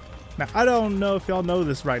 Now, I don't know if y'all know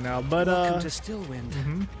this right now, but Welcome to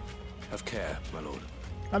Stillwind. Have care, my lord.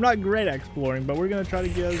 I'm not great at exploring, but we're gonna try to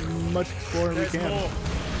get as much exploring as we can. More.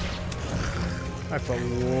 That's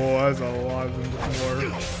a lot of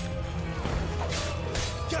more.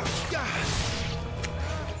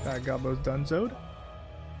 That gobbo's donezoed.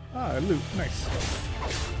 Ah, loot, nice.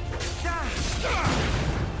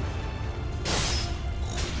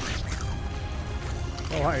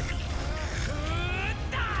 Oh, hi.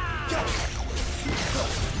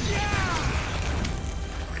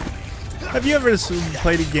 Have you ever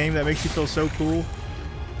played a game that makes you feel so cool?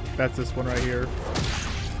 That's this one right here.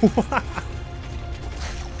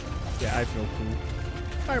 Yeah, I feel cool.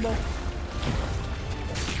 Fireball.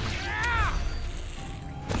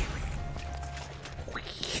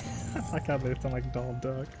 I like how they sound like Donald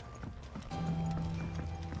Duck.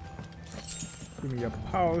 Give me your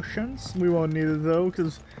potions. We won't need it though,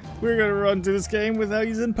 because we're gonna run through this game without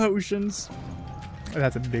using potions.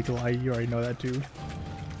 That's a big lie, you already know that too.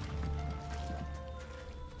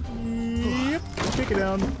 Yep, kick it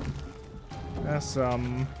down. That's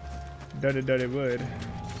some dirty wood.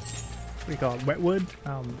 What do you call it? Wet wood?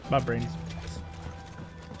 My brain's.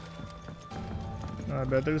 I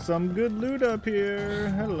bet there's some good loot up here.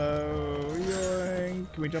 Hello,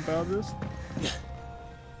 yoink. Can we jump out of this?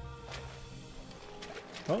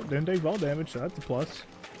 Oh, didn't take fall damage, so that's a plus.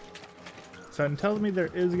 So it tells me there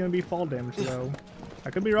is gonna be fall damage though.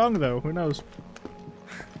 I could be wrong though, who knows?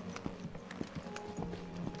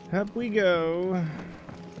 Up we go.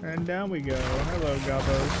 And down we go. Hello,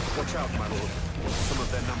 Gobbos. Watch out, my lord. Some of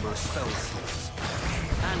their number are spells.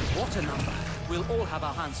 And what a number. We'll all have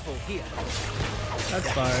our hands full here.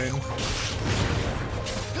 That's fine.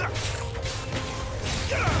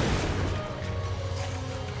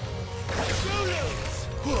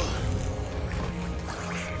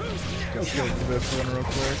 Let's go to this one real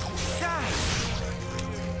quick.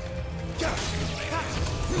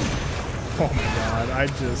 Oh my god, I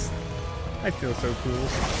feel so cool.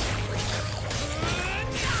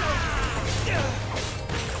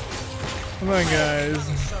 Come on, guys.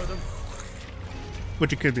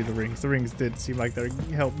 Which it could be the rings. The rings did seem like they're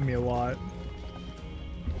helping me a lot.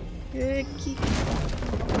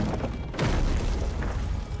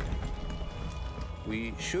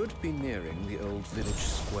 We should be nearing the old village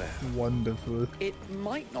square. Wonderful. It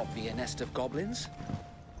might not be a nest of goblins.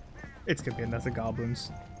 It's gonna be a nest of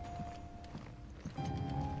goblins.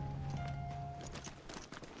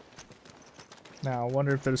 Now, I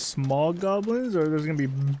wonder if there's small goblins or there's gonna be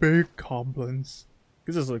big goblins.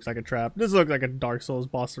 Because this looks like a trap. This looks like a Dark Souls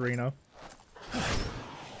boss arena.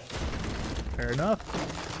 Fair enough.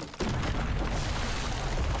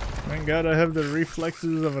 Thank God I have the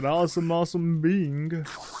reflexes of an awesome being.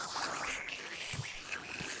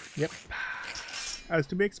 Yep. As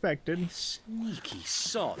to be expected. Sneaky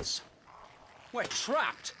sods. We're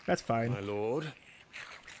trapped. That's fine. My lord.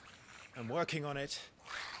 I'm working on it.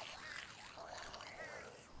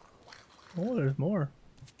 Oh, there's more.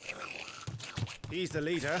 He's the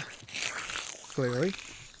leader. Clearly.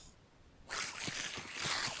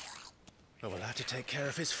 But we'll have to take care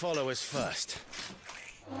of his followers first.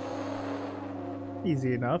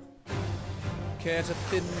 Easy enough. Care to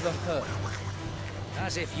thin the herd?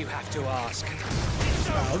 As if you have to ask.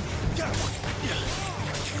 Ouch.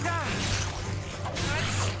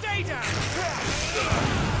 Stay down!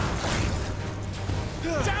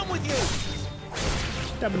 Down with you!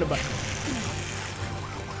 Stab in the butt.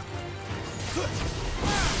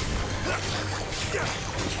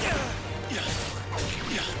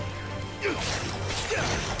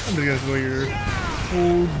 I'm just gonna go your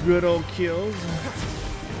old good old kills.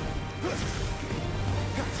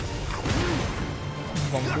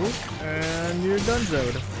 Bungle, and you're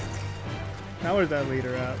donezoed. Now where's that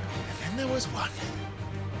leader at? And there was one.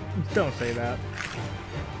 Don't say that.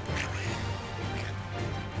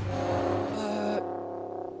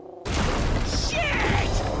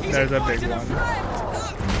 Shit! There's a big one.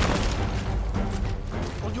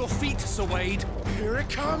 On your feet, Sir Wade. Here it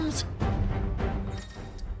comes.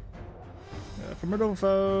 Formidable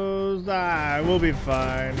foes. We'll be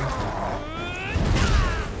fine.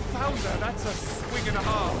 Founder, that's a swing and a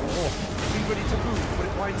half. Be ready to move when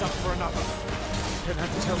it winds up for another. Don't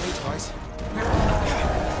have to tell me twice.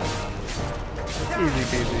 Easy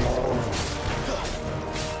peasy.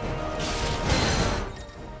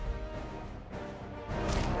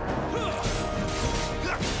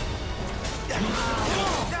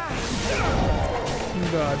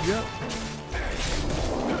 Gotcha.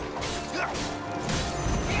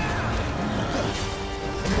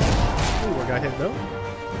 Ooh, I got hit though.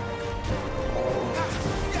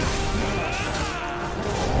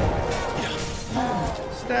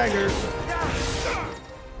 Stagger.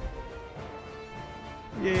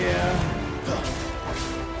 Yeah.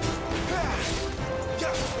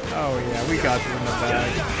 Oh yeah, we got you in the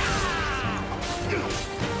bag.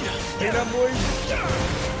 Get up, boys.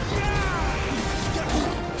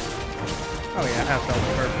 Oh yeah, that felt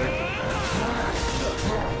perfect.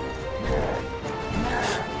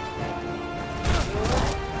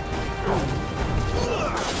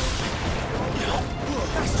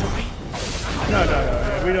 No,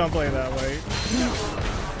 we don't play that way.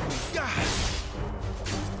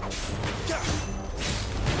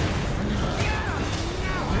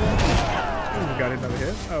 Ooh, got another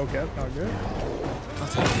hit. Oh, okay, that's not good. I'll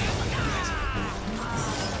take it if I can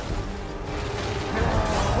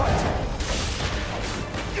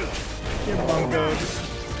Get bunkoed.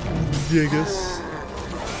 Gigas.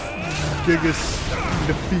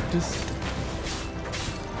 Defeatus.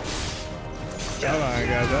 Come on,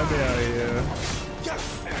 guys, I'll be out of here.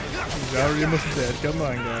 He's already almost dead. Come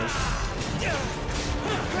on, guys.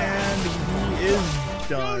 And he is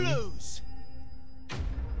done.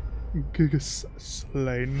 Gigas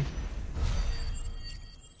slain.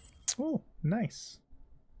 Oh, nice.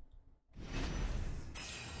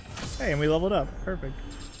 Hey, and we leveled up. Perfect.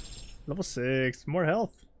 Level 6. More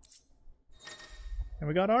health. And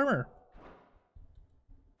we got armor.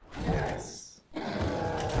 Yes.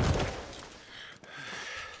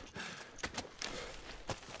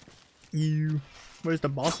 Where's the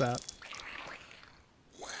boss at?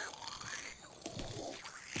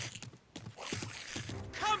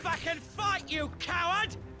 Come back and fight, you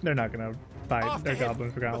coward! They're not gonna fight. After They're him,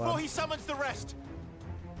 goblins for crying out before loud. he summons the rest.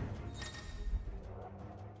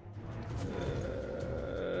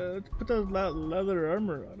 Let's put those leather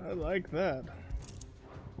armor on. I like that.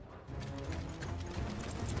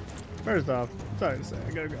 First off, sorry to say,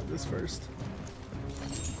 I gotta grab this first.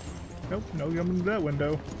 Nope, no jumping into that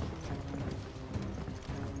window.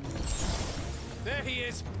 There he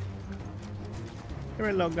is. Come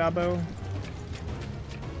here, little gobbo.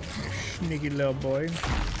 Sneaky little boy.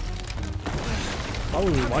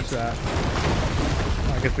 Oh, watch that.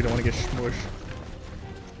 I guess we don't want to get smushed.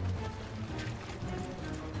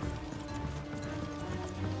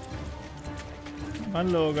 Come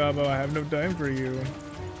on, little gobbo, I have no time for you.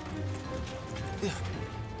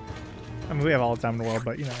 I mean, we have all the time in the world,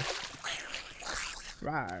 but you know.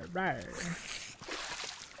 Right.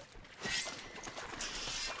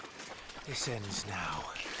 This ends now.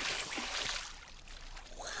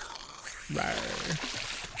 Right.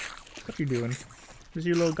 What you doing? Is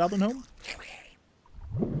your little goblin home?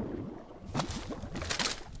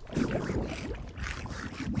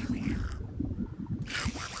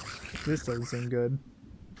 This doesn't seem good.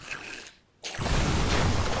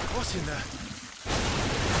 What in the...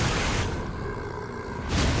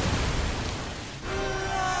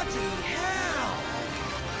 Bloody hell!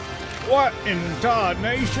 What in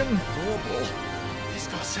tarnation? Warble? He's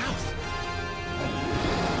got south.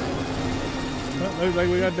 Well, looks like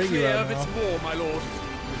we got Biggie Clear right of now. its war, my lord.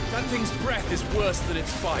 That thing's breath is worse than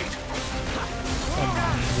its bite.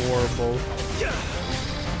 Horrible.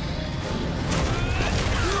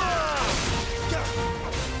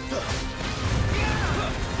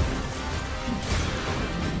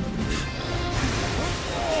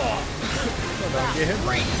 Don't get hit.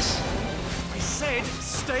 I said,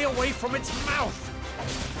 stay away from its mouth.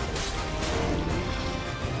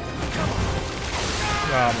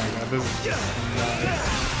 Oh my god, this is just nice.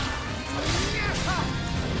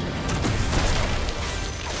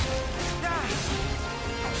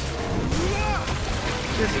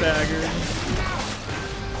 Just staggered.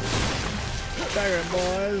 Stagger,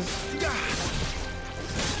 boys.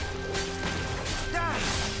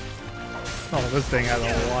 Oh, this thing has a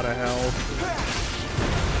lot of health.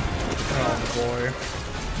 Oh boy.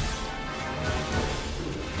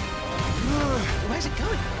 Where's it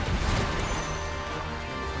going?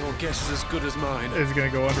 Your guess is as good as mine. It's gonna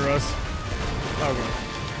go under us. Okay.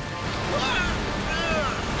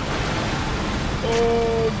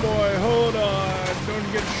 Oh boy, hold on.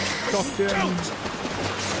 Don't get sucked in.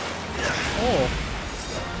 Oh.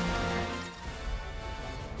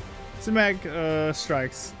 Smack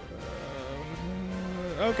strikes.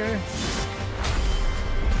 Okay.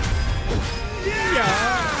 Yeah.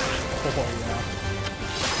 Oh yeah.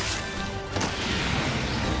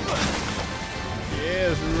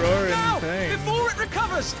 Yes, roaring Now, pain. before it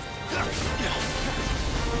recovers.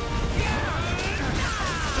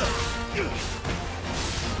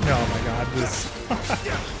 Oh my god, this.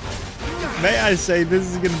 May I say, this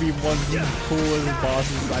is gonna be one of the coolest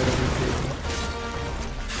bosses I've ever seen.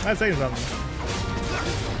 That's saying something.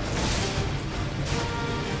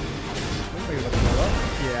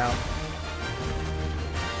 Yeah.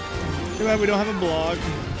 Too bad we don't have a blog.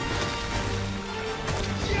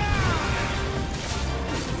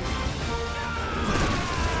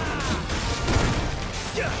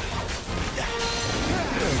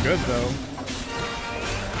 Doing good though.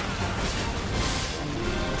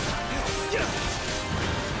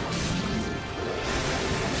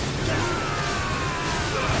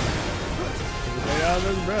 Stay out of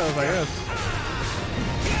his breath, I guess.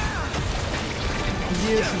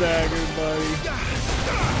 Get staggered, buddy.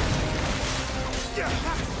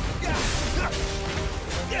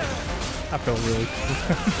 I feel really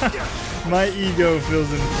cool. My ego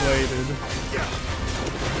feels inflated.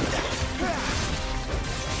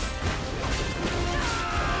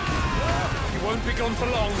 You won't be gone for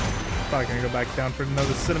long. Probably gonna go back down for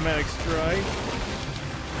another cinematic strike.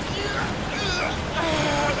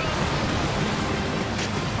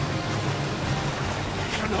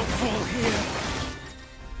 Cannot fall here.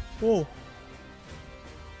 Whoa.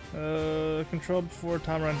 Control before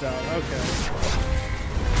time runs out. Okay.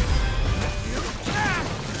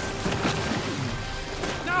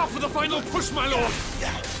 Now for the final push, my lord.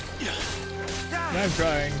 I'm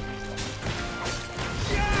trying.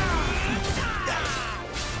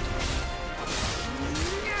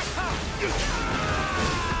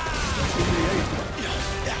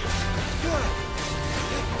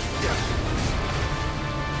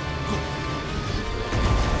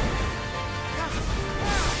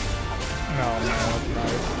 Oh man, that's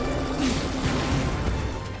nice.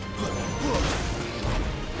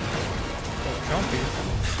 Oh, jumpy.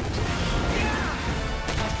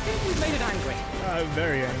 I think we made it angry.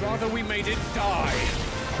 Very angry. Rather we made it die.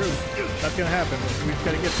 True. That's gonna happen. We just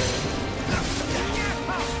gotta get there.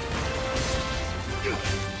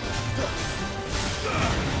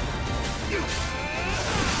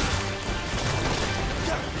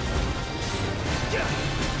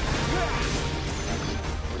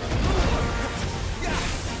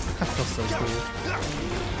 That feels so cool.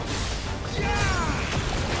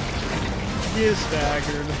 Get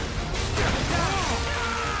staggered.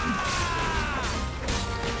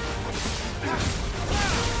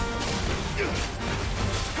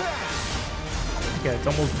 Yeah, it's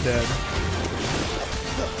almost dead.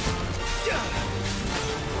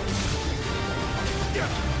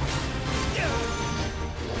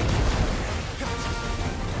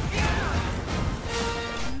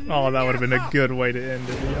 Oh, that would have been a good way to end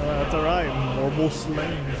it. You know, that's alright. Marble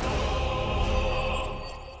slain.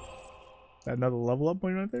 Another level up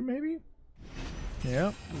point right there, maybe?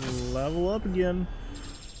 Yep. Level up again.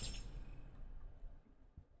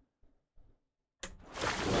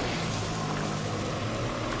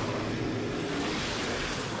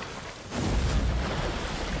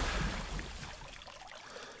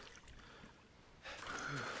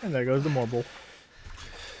 And there goes the marble.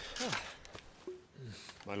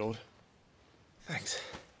 My lord. Thanks.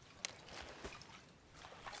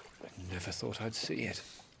 I never thought I'd see it.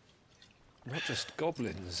 Not just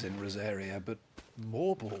goblins in Rosaria, but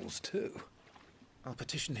morbals too. I'll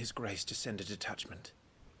petition His Grace to send a detachment.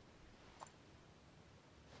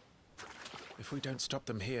 If we don't stop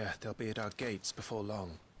them here, they'll be at our gates before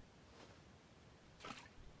long.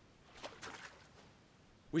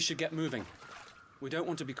 We should get moving. We don't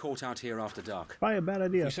want to be caught out here after dark. Probably a bad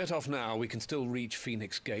idea. If we set off now, we can still reach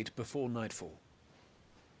Phoenix Gate before nightfall.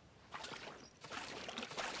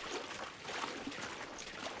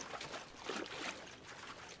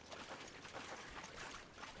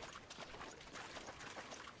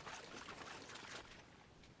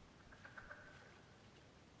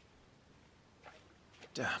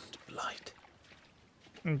 Damned blight.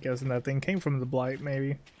 I'm guessing that thing came from the blight,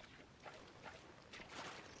 maybe.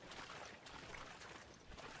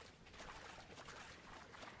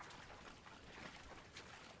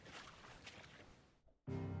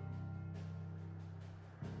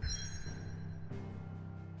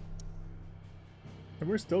 And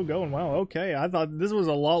we're still going. Wow, okay. I thought this was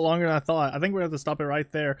a lot longer than I thought. I think we're gonna have to stop it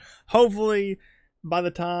right there. Hopefully, by the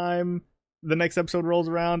time the next episode rolls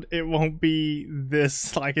around, it won't be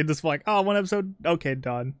this, like, it just like, oh, one episode, okay,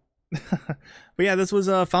 done. But yeah, this was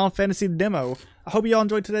a Final Fantasy demo. I hope you all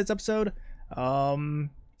enjoyed today's episode.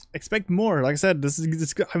 Expect more. Like I said,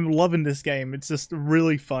 I'm loving this game. It's just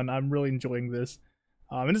really fun. I'm really enjoying this.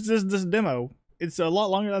 And it's just this demo. It's a lot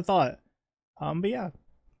longer than I thought. But yeah,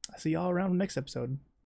 I'll see y'all around the next episode.